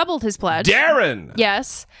 who doubled his pledge. Darren!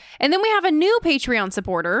 Yes. And then we have a new Patreon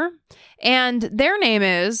supporter, and their name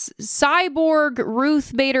is Cyborg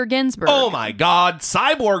Ruth Bader Ginsburg. Oh my God,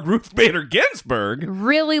 Cyborg Ruth Bader Ginsburg.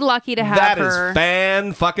 Really lucky to have her. That is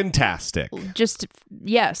fan-fucking-tastic. Just,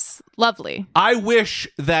 yes, lovely. I wish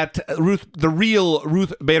that the real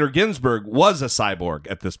Ruth Bader Ginsburg was a cyborg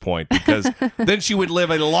at this point, because then she would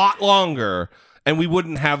live a lot longer, and we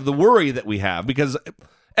wouldn't have the worry that we have, because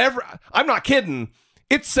I'm not kidding.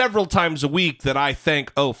 It's several times a week that I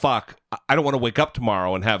think, oh, fuck, I don't want to wake up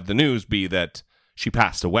tomorrow and have the news be that she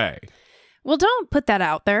passed away. Well, don't put that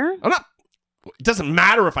out there. It doesn't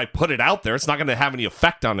matter if I put it out there. It's not going to have any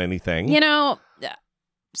effect on anything.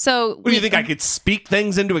 So what do you think? I could speak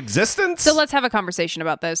things into existence? So let's have a conversation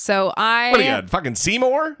about this. What do you fucking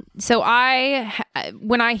Seymour? So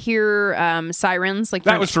when I hear sirens, like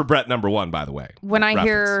that was for Brett number 1, by the way. When I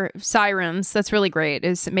hear sirens, that's really great.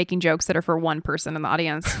 Is making jokes that are for one person in the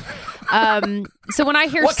audience. So when I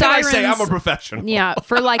hear what sirens, can I say? I'm a professional. Yeah,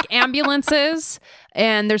 for like ambulances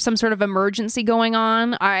and there's some sort of emergency going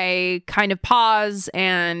on, I kind of pause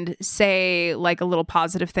and say like a little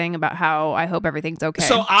positive thing about how I hope everything's okay.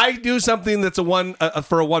 So I do something that's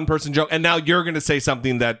for a one-person joke, and now you're going to say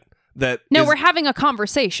something that we're having a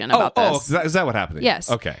conversation about this. Is that what happened? Yes.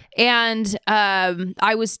 Okay. And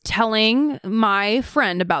I was telling my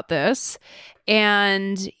friend about this,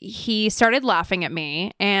 and he started laughing at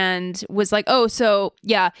me and was like, oh, so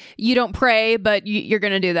yeah, you don't pray, but you're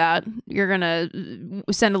going to do that. You're going to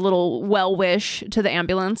send a little well wish to the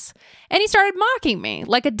ambulance. And he started mocking me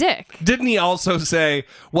like a dick. Didn't he also say,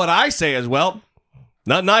 what I say is, well,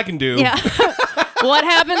 nothing I can do. Yeah. what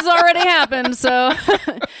happens already happened. So,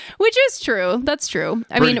 which is true. That's true.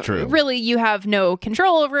 I mean, really, you have no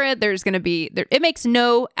control over it. There's going to be, it makes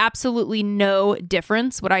absolutely no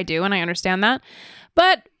difference what I do. And I understand that.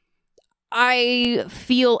 But I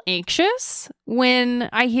feel anxious when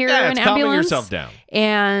I hear an ambulance. Calming yourself down.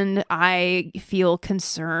 And I feel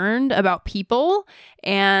concerned about people.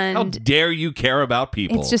 And how dare you care about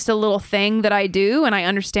people? It's just a little thing that I do. And I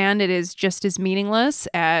understand it is just as meaningless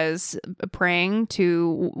as praying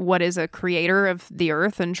to what is a creator of the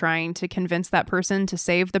earth and trying to convince that person to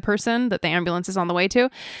save the person that the ambulance is on the way to.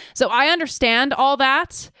 So I understand all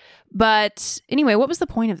that. But anyway, what was the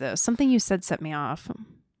point of this? Something you said set me off.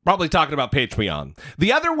 Probably talking about Patreon.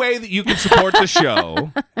 The other way that you can support the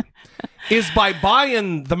show is by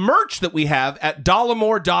buying the merch that we have at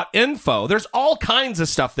dollamore.info. There's all kinds of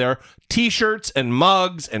stuff there. T-shirts and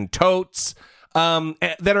mugs and totes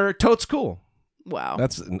that are totes cool. Wow.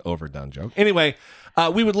 That's an overdone joke. Anyway,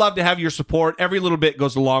 we would love to have your support. Every little bit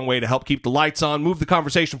goes a long way to help keep the lights on, move the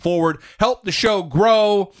conversation forward, help the show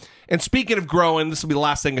grow. And speaking of growing, this will be the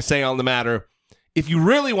last thing to say on the matter. If you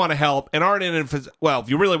really want to help and aren't if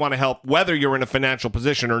you really want to help, whether you're in a financial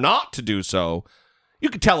position or not to do so, you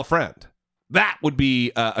could tell a friend. That would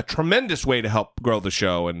be a tremendous way to help grow the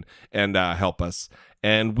show and help us.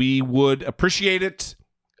 And we would appreciate it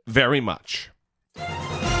very much.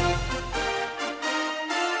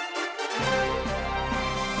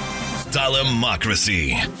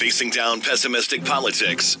 Dollamocracy. Facing down pessimistic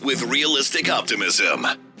politics with realistic optimism.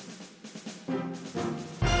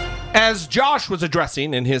 As Josh was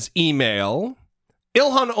addressing in his email,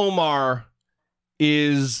 Ilhan Omar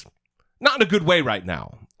is not in a good way right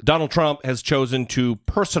now. Donald Trump has chosen to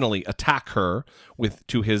personally attack her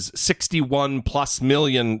to his 61+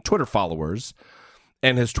 million Twitter followers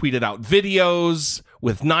and has tweeted out videos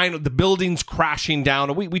with 9 of the buildings crashing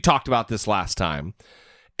down. We talked about this last time.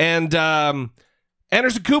 And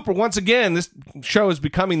Anderson Cooper, once again, this show is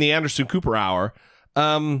becoming the Anderson Cooper Hour,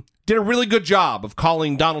 did a really good job of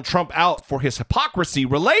calling Donald Trump out for his hypocrisy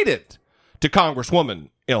related to Congresswoman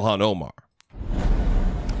Ilhan Omar.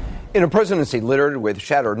 In a presidency littered with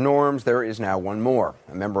shattered norms, there is now one more.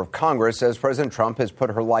 A member of Congress says President Trump has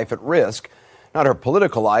put her life at risk, not her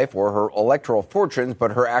political life or her electoral fortunes,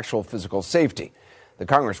 but her actual physical safety. The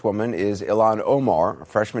Congresswoman is Ilhan Omar, a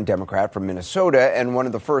freshman Democrat from Minnesota and one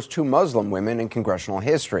of the first 2 Muslim women in congressional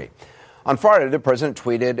history. On Friday, the president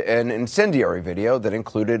tweeted an incendiary video that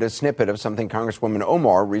included a snippet of something Congresswoman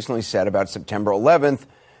Omar recently said about September 11th,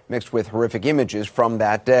 mixed with horrific images from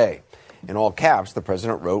that day. In all caps, the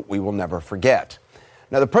president wrote, "We will never forget."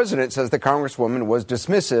 Now, the president says the Congresswoman was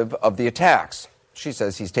dismissive of the attacks. She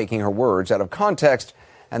says he's taking her words out of context,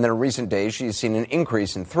 and that in recent days she has seen an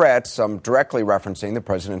increase in threats, some directly referencing the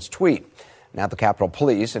president's tweet. Now, the Capitol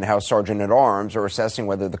Police and House Sergeant-at-Arms are assessing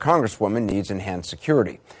whether the Congresswoman needs enhanced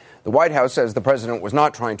security. The White House says the president was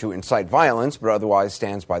not trying to incite violence, but otherwise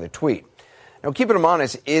stands by the tweet. Now, keeping him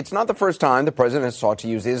honest, it's not the first time the president has sought to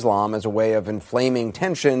use Islam as a way of inflaming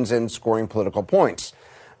tensions and scoring political points.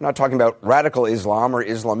 I'm not talking about radical Islam or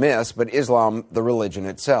Islamists, but Islam, the religion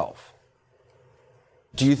itself.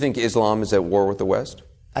 Do you think Islam is at war with the West?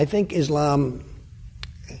 I think Islam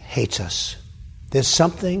hates us. There's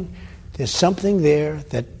something there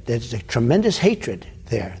that there's a tremendous hatred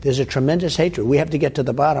there. There's a tremendous hatred. We have to get to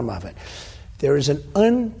the bottom of it. There is an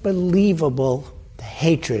unbelievable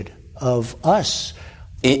hatred of us.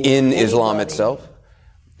 In Islam itself?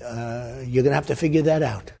 You're going to have to figure that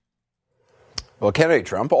out. Well, candidate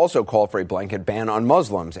Trump also called for a blanket ban on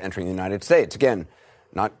Muslims entering the United States. Again,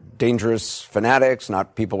 not dangerous fanatics,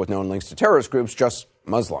 not people with known links to terrorist groups, just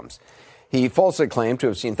Muslims. He falsely claimed to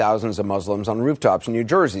have seen thousands of Muslims on rooftops in New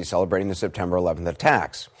Jersey celebrating the September 11th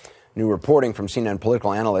attacks. New reporting from CNN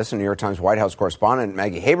political analyst and New York Times White House correspondent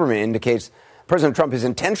Maggie Haberman indicates President Trump is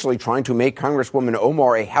intentionally trying to make Congresswoman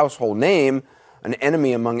Omar a household name, an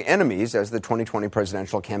enemy among enemies, as the 2020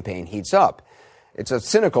 presidential campaign heats up. It's a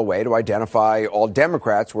cynical way to identify all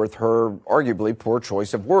Democrats with her arguably poor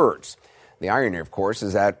choice of words. The irony, of course,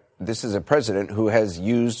 is that this is a president who has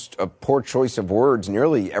used a poor choice of words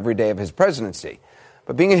nearly every day of his presidency.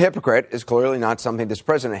 But being a hypocrite is clearly not something this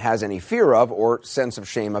president has any fear of or sense of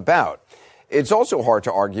shame about. It's also hard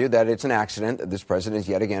to argue that it's an accident that this president is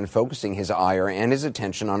yet again focusing his ire and his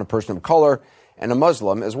attention on a person of color and a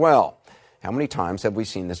Muslim as well. How many times have we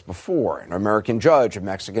seen this before? An American judge of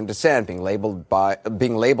Mexican descent being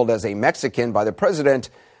labeled as a Mexican by the president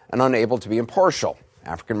and unable to be impartial.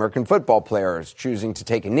 African-American football players choosing to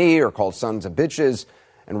take a knee or called sons of bitches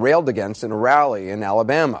and railed against in a rally in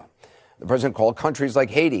Alabama. The president called countries like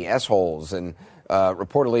Haiti S-holes and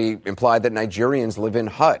reportedly implied that Nigerians live in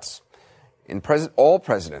huts. All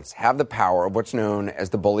presidents have the power of what's known as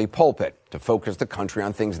the bully pulpit to focus the country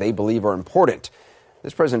on things they believe are important.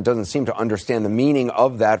 This president doesn't seem to understand the meaning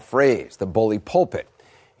of that phrase, the bully pulpit.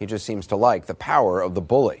 He just seems to like the power of the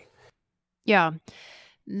bully. Yeah,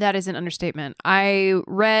 that is an understatement. I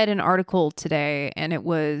read an article today, and it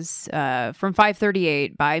was from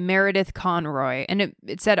 538 by Meredith Conroy, and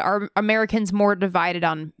it said, "Are Americans more divided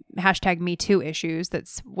on #MeToo issues?"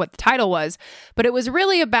 That's what the title was. But it was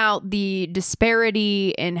really about the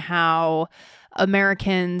disparity in how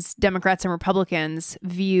Americans, Democrats and Republicans,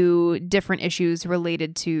 view different issues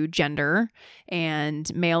related to gender and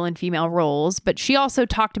male and female roles. But she also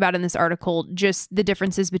talked about in this article just the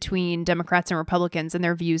differences between Democrats and Republicans and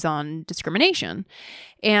their views on discrimination.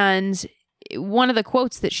 And one of the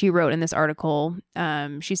quotes that she wrote in this article,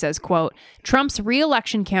 she says, quote, "Trump's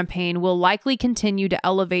re-election campaign will likely continue to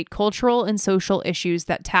elevate cultural and social issues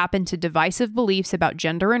that tap into divisive beliefs about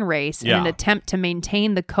gender and race in an attempt to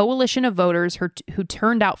maintain the coalition of voters who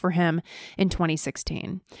turned out for him in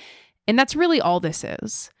 2016. And that's really all this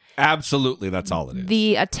is. Absolutely, that's all it is.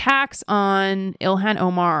 The attacks on Ilhan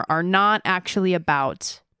Omar are not actually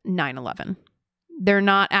about 9/11. They're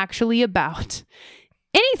not actually about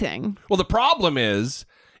anything. Well, the problem is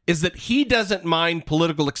that he doesn't mind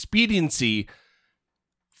political expediency,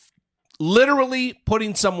 literally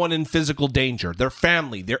putting someone in physical danger, their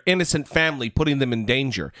family, their innocent family, putting them in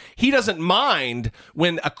danger. He doesn't mind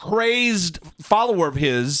when a crazed follower of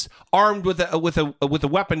his, armed with a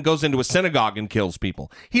weapon, goes into a synagogue and kills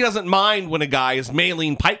people. He doesn't mind when a guy is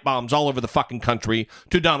mailing pipe bombs all over the fucking country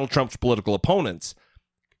to Donald Trump's political opponents,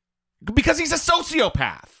 because he's a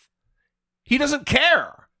sociopath. He doesn't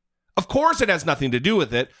care. Of course, it has nothing to do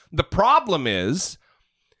with it. The problem is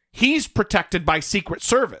he's protected by Secret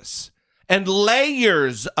Service and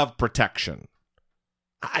layers of protection.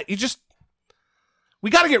 We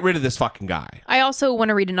got to get rid of this fucking guy. I also want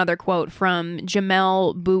to read another quote from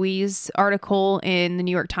Jamel Bouie's article in the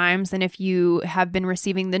New York Times. And if you have been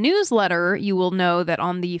receiving the newsletter, you will know that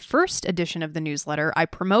on the first edition of the newsletter, I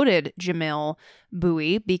promoted Jamel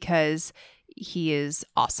Bouie because he is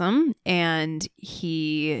awesome, and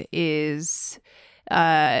he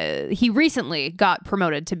recently got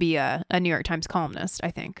promoted to be a New York Times columnist,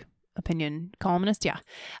 I think. Opinion columnist, yeah.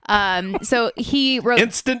 So he wrote...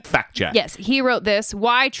 Instant fact check. Yes, he wrote this,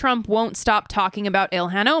 "Why Trump Won't Stop Talking About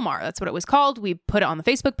Ilhan Omar." That's what it was called. We put it on the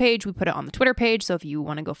Facebook page. We put it on the Twitter page. So if you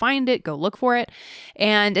want to go find it, go look for it.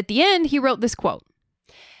 And at the end, he wrote this quote: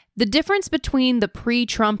 "The difference between the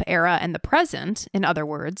pre-Trump era and the present, in other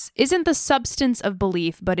words, isn't the substance of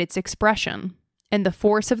belief, but its expression, and the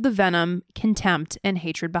force of the venom, contempt, and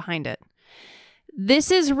hatred behind it."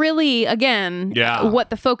 This is really, again, what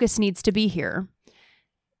the focus needs to be here.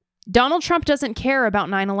 Donald Trump doesn't care about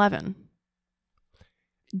 9/11.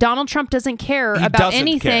 Donald Trump doesn't care about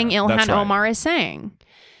anything Ilhan Omar is saying.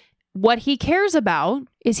 What he cares about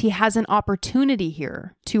is he has an opportunity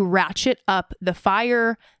here to ratchet up the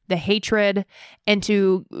fire, the hatred, and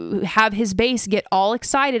to have his base get all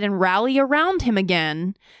excited and rally around him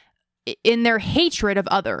again in their hatred of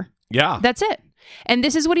other. Yeah. That's it. And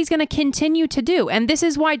this is what he's going to continue to do. And this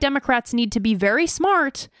is why Democrats need to be very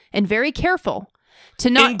smart and very careful to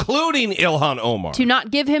not... Including Ilhan Omar. To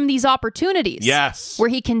not give him these opportunities. Yes. Where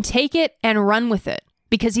he can take it and run with it.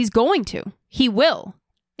 Because he's going to. He will.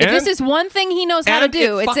 If this is one thing he knows how to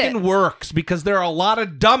do, it's it. And it fucking works, because there are a lot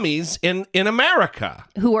of dummies in America.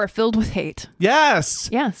 Who are filled with hate. Yes.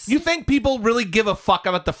 Yes. You think people really give a fuck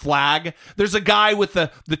about the flag? There's a guy with the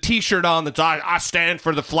t-shirt on that's, I stand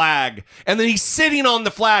for the flag. And then he's sitting on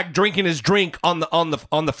the flag drinking his drink on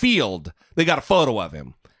the field. They got a photo of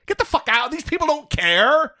him. Get the fuck out. These people don't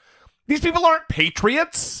care. These people aren't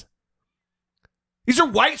patriots. These are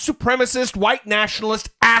white supremacist, white nationalist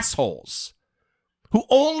assholes who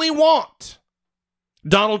only want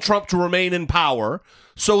Donald Trump to remain in power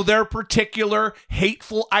so their particular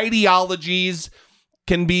hateful ideologies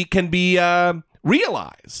can be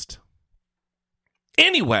realized.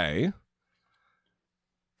 Anyway,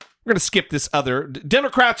 we're going to skip this other.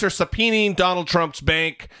 Democrats are subpoenaing Donald Trump's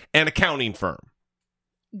bank and accounting firm.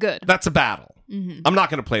 Good. That's a battle. Mm-hmm. I'm not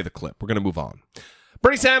going to play the clip. We're going to move on.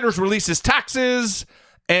 Bernie Sanders releases taxes.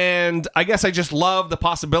 And I guess I just love the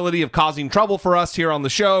possibility of causing trouble for us here on the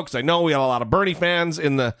show, because I know we have a lot of Bernie fans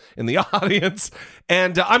in the audience,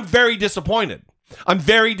 and I'm very disappointed. I'm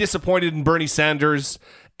very disappointed in Bernie Sanders,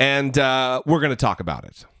 and we're going to talk about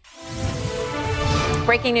it.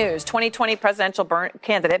 Breaking news, 2020 presidential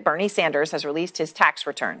candidate Bernie Sanders has released his tax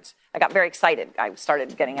returns. I got very excited. I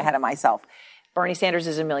started getting ahead of myself. Bernie Sanders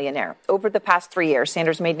is a millionaire. Over the past 3 years,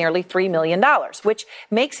 Sanders made nearly $3 million, which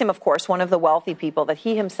makes him, of course, one of the wealthy people that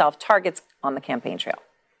he himself targets on the campaign trail.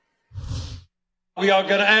 We are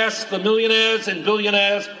going to ask the millionaires and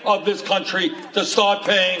billionaires of this country to start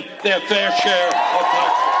paying their fair share of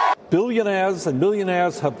taxes. Billionaires and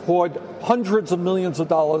millionaires have poured hundreds of millions of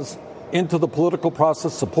dollars into the political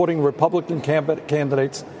process supporting Republican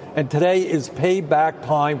candidates, and today is payback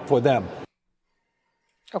time for them.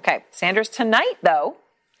 Okay, Sanders tonight, though,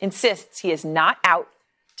 insists he is not out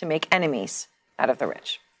to make enemies out of the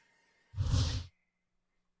rich.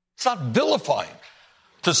 It's not vilifying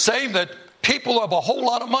to say that people have a whole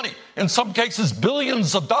lot of money, in some cases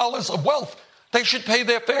billions of dollars of wealth. They should pay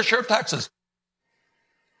their fair share of taxes.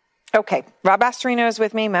 Okay, Rob Astorino is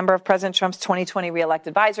with me, member of President Trump's 2020 Reelect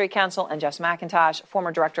Advisory Council, and Jess McIntosh,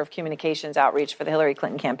 former director of communications outreach for the Hillary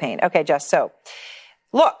Clinton campaign. Okay, Jess, so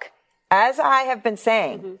look, as I have been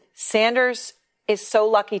saying, Sanders is so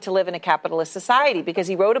lucky to live in a capitalist society because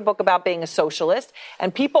he wrote a book about being a socialist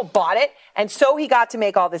and people bought it. And so he got to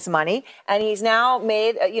make all this money. And he's now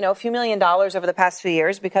made, a few $1 million over the past few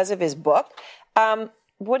years because of his book.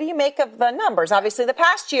 What do you make of the numbers? Obviously, the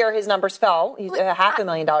past year, his numbers fell. He's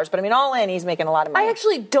 $500,000. But I mean, all in, he's making a lot of money. I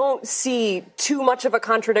actually don't see too much of a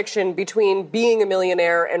contradiction between being a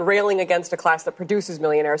millionaire and railing against a class that produces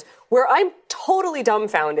millionaires. Where I'm totally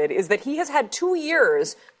dumbfounded is that he has had 2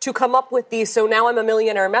 years to come up with the "so now I'm a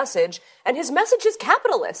millionaire" message, and his message is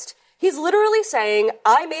capitalist. He's literally saying,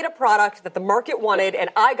 I made a product that the market wanted,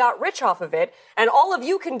 and I got rich off of it, and all of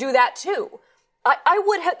you can do that too. I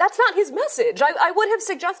would have, that's not his message. I would have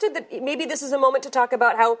suggested that maybe this is a moment to talk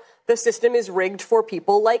about how the system is rigged for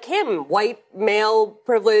people like him, white, male,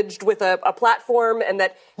 privileged with a platform, and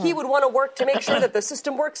that he would want to work to make sure that the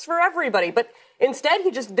system works for everybody. But instead, he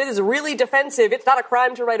just did this really defensive, it's not a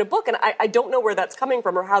crime to write a book, and I don't know where that's coming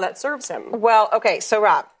from or how that serves him. Well, okay, so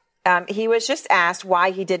Rob, he was just asked why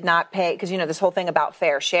he did not pay, because, this whole thing about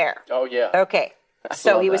fair share. Oh, yeah. Okay.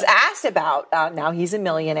 So he was asked about, now he's a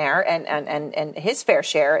millionaire and his fair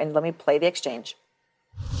share. And let me play the exchange.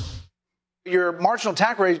 Your marginal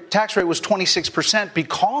tax rate was 26%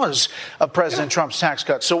 because of President Trump's tax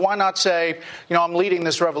cuts. So why not say, I'm leading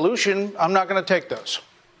this revolution. I'm not going to take those.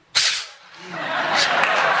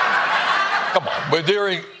 Come on. We're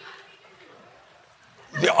doing...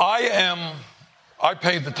 I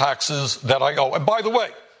pay the taxes that I owe. And by the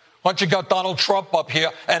way, why don't you get Donald Trump up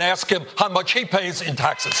here and ask him how much he pays in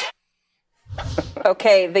taxes?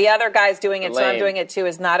 Okay, the other guy's doing it, so I'm doing it too,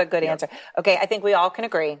 is not a good answer. Okay, I think we all can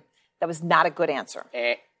agree that was not a good answer.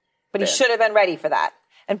 But he should have been ready for that.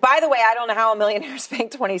 And by the way, I don't know how a millionaire is paying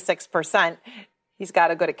 26%. He's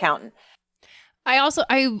got a good accountant.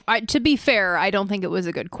 To be fair, I don't think it was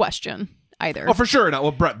a good question either. Oh, for sure not.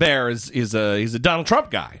 Well, Brett Baer is a Donald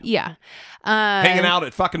Trump guy. Yeah. Hanging out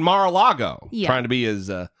at fucking Mar-a-Lago, yeah. trying to be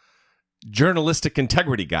his journalistic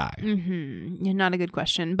integrity guy. Mm-hmm. Not a good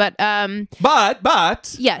question, but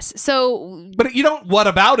yes. So, but you don't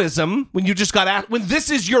whataboutism when you just got asked when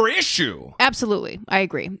this is your issue. Absolutely, I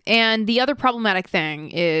agree. And the other problematic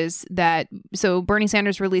thing is that Bernie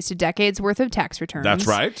Sanders released a decade's worth of tax returns. That's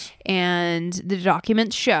right. And the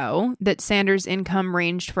documents show that Sanders' income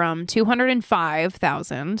ranged from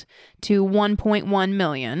 $205,000 to $1.1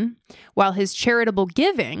 million, while his charitable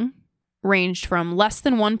giving ranged from less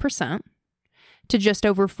than 1% to just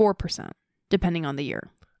over 4%, depending on the year.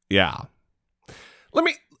 Yeah. Let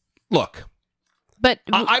me look. But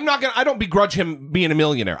I don't begrudge him being a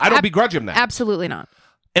millionaire. I don't begrudge him that. Absolutely not.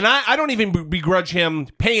 And I don't even begrudge him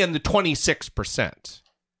paying the 26%.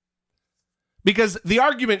 Because the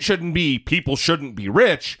argument shouldn't be people shouldn't be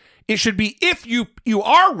rich. It should be if you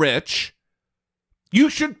are rich, you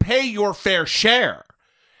should pay your fair share.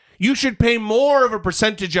 You should pay more of a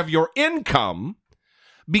percentage of your income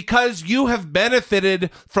because you have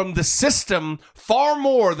benefited from the system far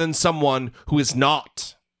more than someone who is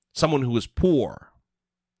not, someone who is poor.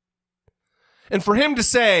 And for him to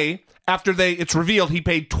say, after it's revealed he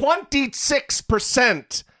paid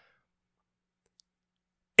 26%,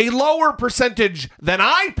 a lower percentage than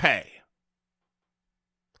I pay.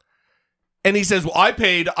 And he says, well, I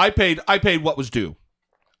paid what was due.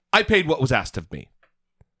 I paid what was asked of me.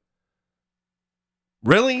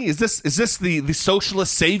 Really? Is this the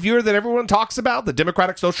socialist savior that everyone talks about? The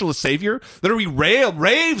Democratic socialist savior that we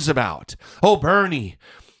raves about? Oh, Bernie,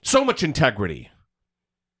 so much integrity.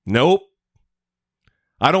 Nope.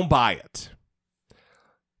 I don't buy it.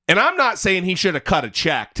 And I'm not saying he should have cut a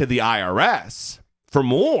check to the IRS for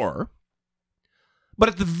more. But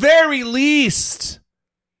at the very least,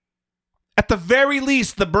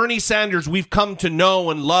 the Bernie Sanders we've come to know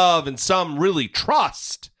and love and some really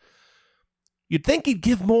trust, you'd think he'd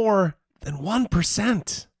give more than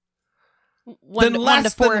 1%. One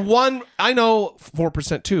Less to 4. than 1. I know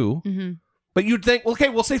 4% too. Mm-hmm. But you'd think, okay,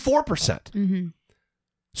 we'll say 4%. Mm-hmm.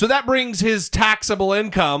 So that brings his taxable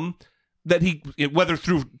income that he, whether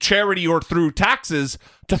through charity or through taxes,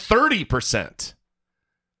 to 30%.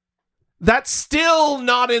 That's still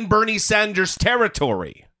not in Bernie Sanders'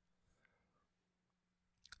 territory.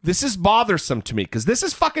 This is bothersome to me because this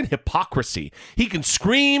is fucking hypocrisy. He can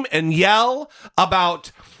scream and yell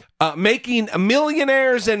about making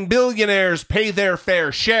millionaires and billionaires pay their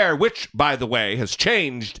fair share, which, by the way, has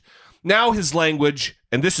changed. Now his language,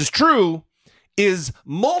 and this is true, is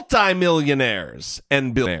multimillionaires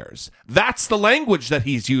and billionaires. That's the language that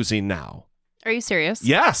he's using now. Are you serious?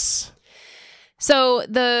 Yes. So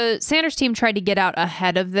the Sanders team tried to get out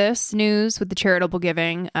ahead of this news with the charitable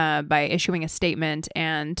giving by issuing a statement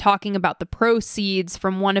and talking about the proceeds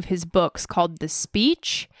from one of his books called The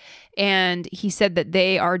Speech. And he said that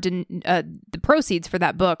they are the proceeds for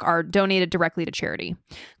that book are donated directly to charity.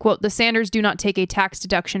 Quote, the Sanders do not take a tax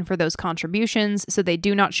deduction for those contributions, so they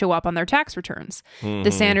do not show up on their tax returns. Mm-hmm.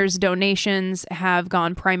 The Sanders donations have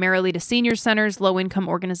gone primarily to senior centers, low-income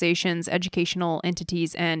organizations, educational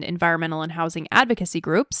entities, and environmental and housing advocacy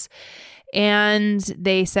groups. And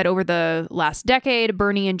they said over the last decade,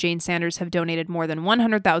 Bernie and Jane Sanders have donated more than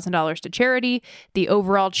 $100,000 to charity. The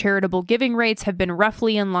overall charitable giving rates have been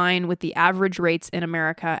roughly in line with the average rates in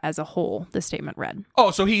America as a whole, the statement read.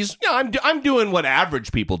 Oh, so he's, I'm doing what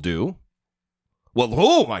average people do. Well,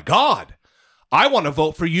 oh my God. I want to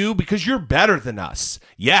vote for you because you're better than us.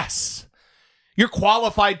 Yes. You're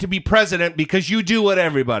qualified to be president because you do what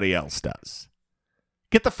everybody else does.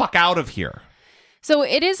 Get the fuck out of here. So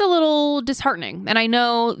it is a little disheartening. And I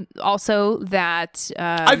know also that...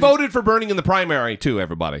 I voted for Bernie in the primary, too,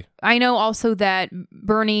 everybody. I know also that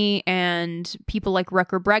Bernie and people like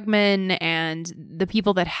Rucker Bregman and the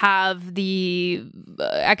people that have the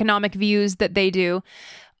economic views that they do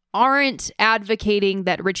aren't advocating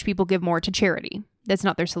that rich people give more to charity. That's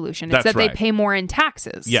not their solution. It's That's that right. they pay more in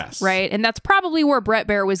taxes. Yes. Right? And that's probably where Brett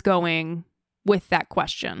Baer was going with that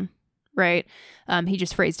question. Right? He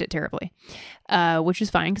just phrased it terribly, which is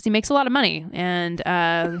fine because he makes a lot of money and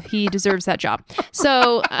he deserves that job.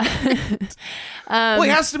 So, well, he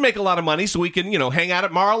has to make a lot of money so he can, hang out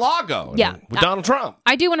at Mar-a-Lago with Donald Trump.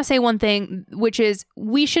 I do want to say one thing, which is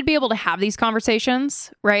we should be able to have these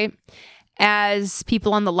conversations, right? As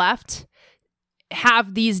people on the left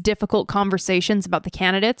have these difficult conversations about the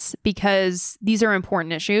candidates because these are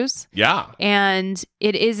important issues. Yeah. And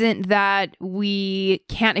it isn't that we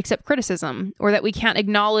can't accept criticism or that we can't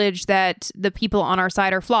acknowledge that the people on our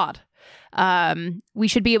side are flawed. We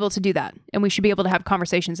should be able to do that. And we should be able to have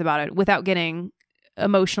conversations about it without getting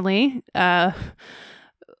emotionally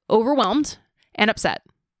overwhelmed and upset.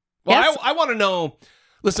 Well, yes? I want to know...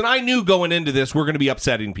 Listen, I knew going into this we're going to be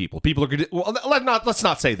upsetting people. People are going to... Well, let's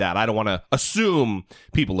not say that. I don't want to assume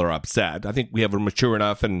people are upset. I think we have a mature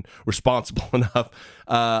enough and responsible enough,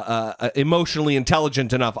 emotionally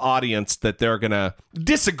intelligent enough audience that they're going to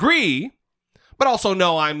disagree, but also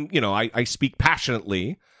know I speak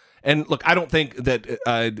passionately. And look, I don't think that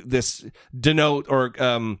this denote or...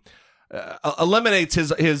 eliminates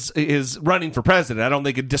his running for president. I don't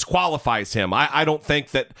think it disqualifies him. I don't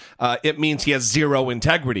think that it means he has zero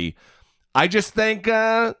integrity. I just think,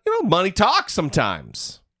 money talks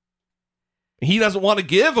sometimes. He doesn't want to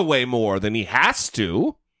give away more than he has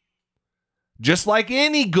to. Just like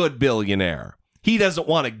any good billionaire. He doesn't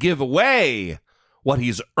want to give away what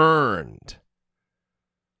he's earned.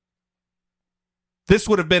 This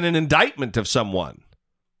would have been an indictment of someone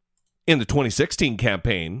in the 2016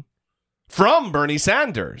 campaign from Bernie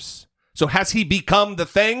Sanders. So has he become the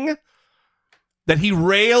thing that he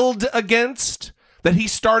railed against, that he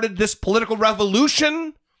started this political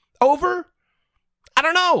revolution over? I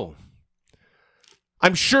don't know.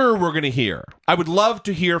 I'm sure we're going to hear. I would love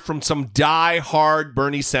to hear from some die-hard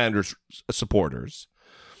Bernie Sanders supporters.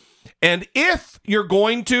 And if you're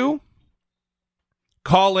going to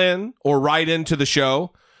call in or write into the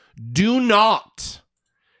show, do not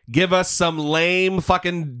give us some lame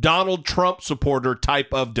fucking Donald Trump supporter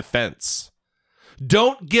type of defense.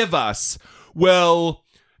 Don't give us, well,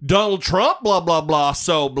 Donald Trump, blah, blah, blah,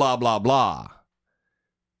 so blah, blah, blah.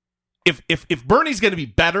 If Bernie's going to be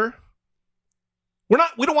better, we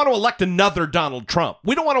don't want to elect another Donald Trump.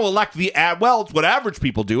 We don't want to elect it's what average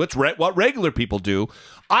people do. It's what regular people do.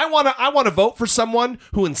 I want to vote for someone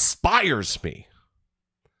who inspires me.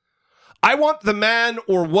 I want the man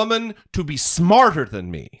or woman to be smarter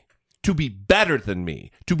than me, to be better than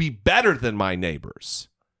me, to be better than my neighbors.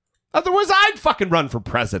 Otherwise, I'd fucking run for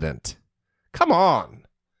president. Come on.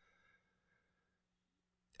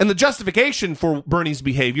 And the justification for Bernie's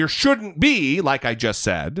behavior shouldn't be, like I just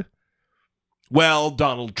said, well,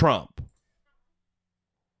 Donald Trump.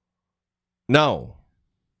 No.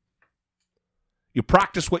 You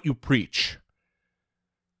practice what you preach.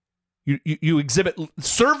 You exhibit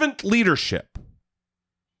servant leadership.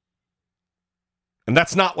 And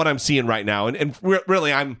that's not what I'm seeing right now. And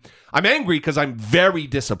really, I'm angry because I'm very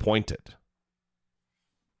disappointed.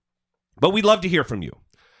 But we'd love to hear from you.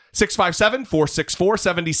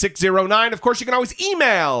 657-464-7609. Of course, you can always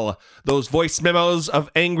email those voice memos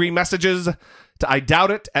of angry messages to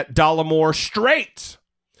IDoubtIt@Dollamore straight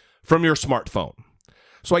from your smartphone.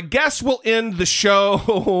 So I guess we'll end the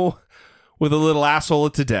show with a little asshole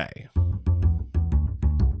of today.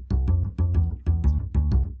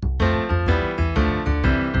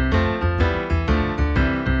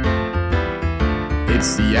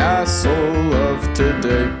 It's the asshole of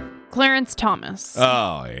today. Clarence Thomas.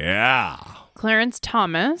 Oh, yeah. Clarence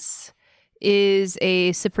Thomas is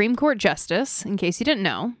a Supreme Court justice, in case you didn't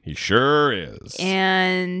know. He sure is.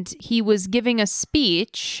 And he was giving a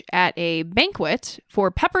speech at a banquet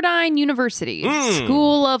for Pepperdine University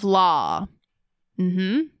School of Law.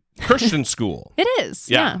 Christian school. It is.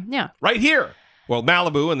 Yeah. Right here. Well,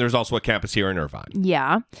 Malibu, and there's also a campus here in Irvine.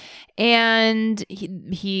 Yeah. And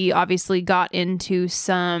he obviously got into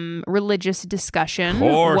some religious discussion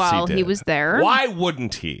while he was there. Why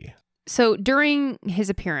wouldn't he? So during his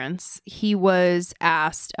appearance, he was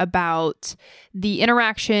asked about the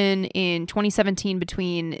interaction in 2017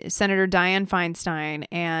 between Senator Dianne Feinstein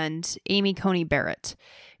and Amy Coney Barrett.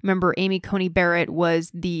 Remember, Amy Coney Barrett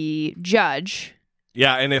was the judge.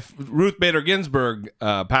 Yeah, and if Ruth Bader Ginsburg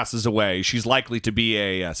passes away, she's likely to be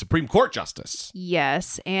a Supreme Court justice.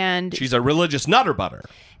 Yes, and she's a religious nutter butter.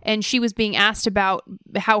 And she was being asked about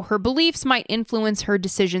how her beliefs might influence her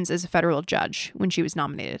decisions as a federal judge when she was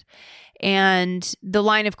nominated. And the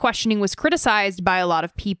line of questioning was criticized by a lot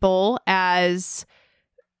of people as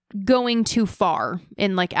going too far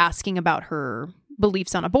in like asking about her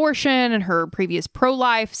beliefs on abortion and her previous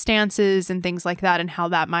pro-life stances and things like that, and how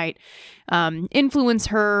that might influence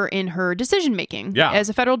her in her decision-making as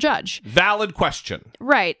a federal judge. Valid question.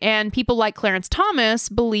 Right. And people like Clarence Thomas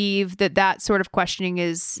believe that that sort of questioning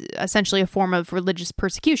is essentially a form of religious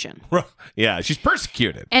persecution. Yeah, she's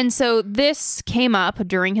persecuted. And so this came up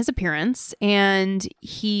during his appearance, and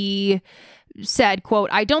he said,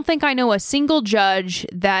 quote, "I don't think I know a single judge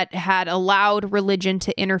that had allowed religion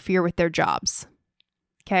to interfere with their jobs."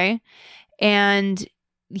 Okay. And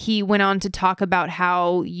he went on to talk about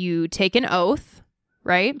how you take an oath,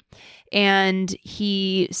 right? And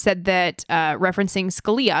he said that, referencing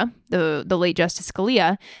Scalia, the late Justice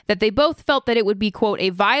Scalia, that they both felt that it would be, quote,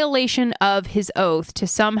 a violation of his oath to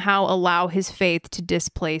somehow allow his faith to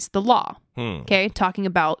displace the law. Okay. Talking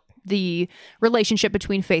about the relationship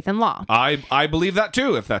between faith and law. I believe that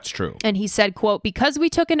too, if that's true. And he said, quote, "Because we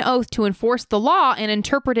took an oath to enforce the law and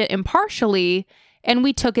interpret it impartially, and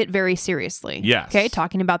we took it very seriously." Yes. Okay,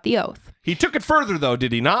 talking about the oath. He took it further, though,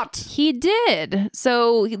 did he not? He did.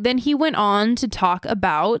 So then he went on to talk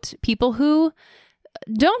about people who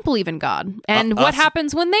don't believe in God and what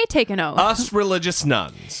happens when they take an oath. Us religious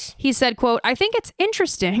nuns. He said, quote, I think it's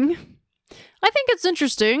interesting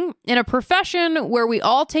in a profession where we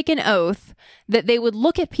all take an oath that they would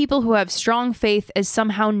look at people who have strong faith as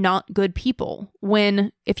somehow not good people,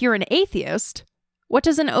 when if you're an atheist, what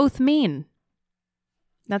does an oath mean?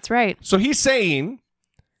 That's right. So he's saying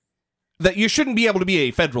that you shouldn't be able to be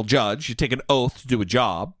a federal judge. You take an oath to do a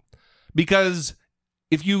job, because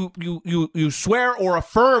if you swear or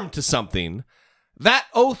affirm to something, that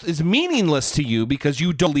oath is meaningless to you because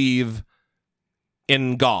you don't believe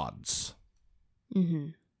in gods.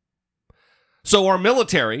 So our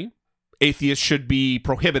military, atheists should be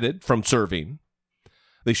prohibited from serving.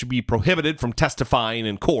 They should be prohibited from testifying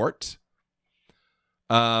in court.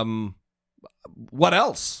 What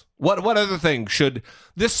else? What other thing should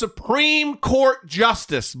this Supreme Court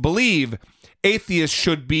justice believe atheists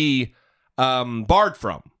should be barred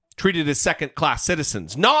from? Treated as second-class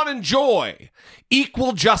citizens. Not enjoy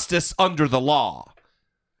equal justice under the law.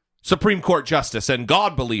 Supreme Court justice and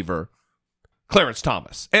God believer Clarence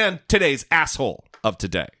Thomas, and today's asshole of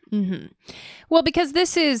today. Well, because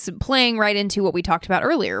this is playing right into what we talked about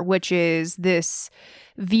earlier, which is this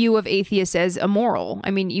view of atheists as immoral.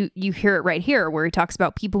 I mean, you hear it right here where he talks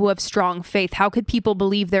about people who have strong faith. How could people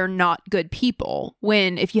believe they're not good people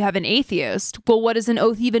when if you have an atheist, well, what does an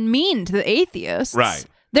oath even mean to the atheists? Right.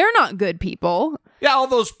 They're not good people. Yeah, all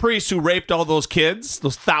those priests who raped all those kids,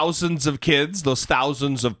 those thousands of kids, those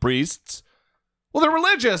thousands of priests. Well, they're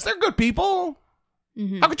religious. They're good people.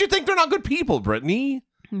 How could you think they're not good people, Brittany?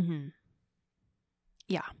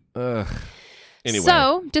 Anyway.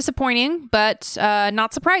 So, disappointing, but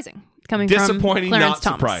not surprising. Coming disappointing, from Clarence not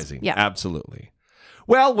Thomas. Surprising. Yeah. Absolutely.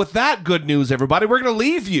 Well, with that good news, everybody, we're going to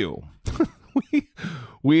leave you.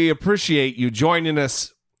 we appreciate you joining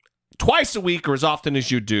us twice a week or as often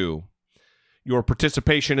as you do. Your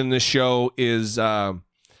participation in this show is not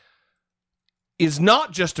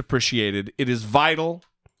just appreciated, it is vital.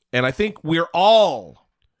 And I think we're all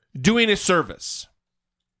doing a service,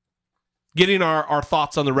 getting our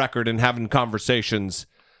thoughts on the record and having conversations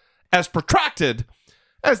as protracted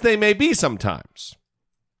as they may be sometimes.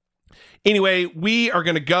 Anyway, we are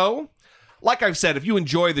going to go. Like I've said, if you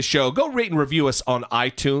enjoy the show, go rate and review us on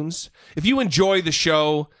iTunes. If you enjoy the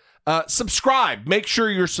show, subscribe. Make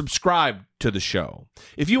sure you're subscribed to the show.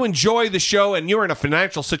 If you enjoy the show and you're in a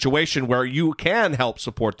financial situation where you can help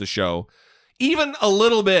support the show, even a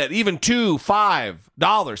little bit, even $2, $5,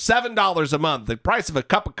 $7 a month, the price of a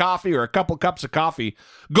cup of coffee or a couple cups of coffee,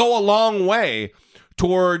 go a long way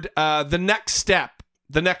toward the next step,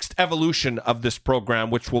 the next evolution of this program,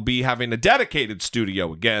 which will be having a dedicated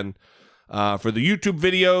studio again for the YouTube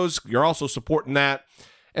videos. You're also supporting that.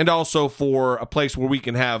 And also for a place where we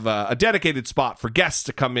can have a dedicated spot for guests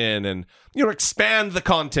to come in and, expand the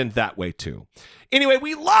content that way too. Anyway,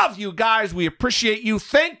 we love you guys. We appreciate you.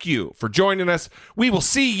 Thank you for joining us. We will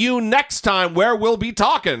see you next time where we'll be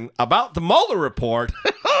talking about the Mueller report.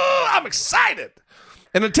 I'm excited.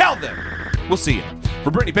 And until then, we'll see you.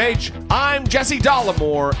 For Brittany Page, I'm Jesse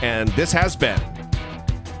Dollamore, and this has been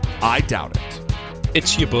I Doubt It.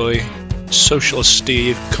 It's your boy, Socialist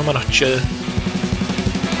Steve, coming at you.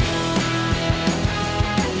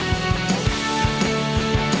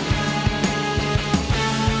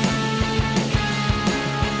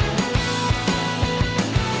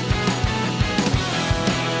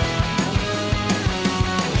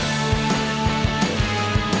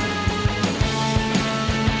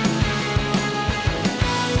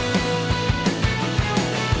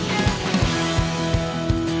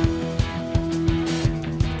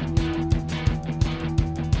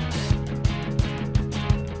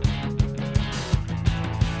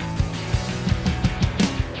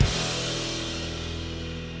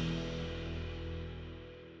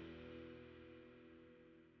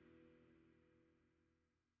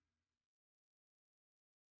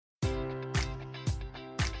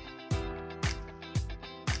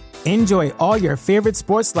 Enjoy all your favorite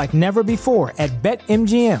sports like never before at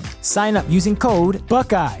BetMGM. Sign up using code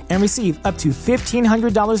Buckeye and receive up to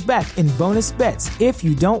 $1,500 back in bonus bets if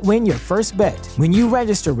you don't win your first bet. When you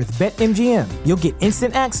register with BetMGM, you'll get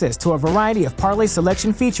instant access to a variety of parlay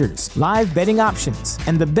selection features, live betting options,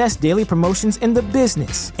 and the best daily promotions in the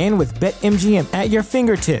business. And with BetMGM at your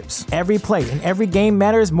fingertips, every play and every game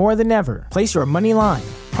matters more than ever. Place your money line,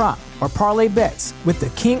 prop, or parlay bets with the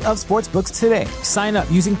king of sportsbooks today. Sign up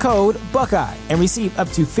using code Buckeye and receive up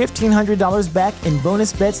to $1,500 back in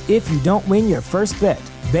bonus bets if you don't win your first bet.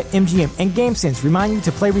 BetMGM and GameSense remind you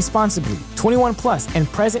to play responsibly. 21 plus and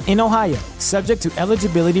present in Ohio, subject to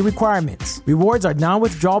eligibility requirements. Rewards are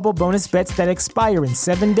non-withdrawable bonus bets that expire in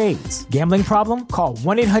 7 days. Gambling problem? Call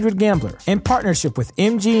 1-800-GAMBLER in partnership with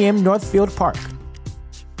MGM Northfield Park.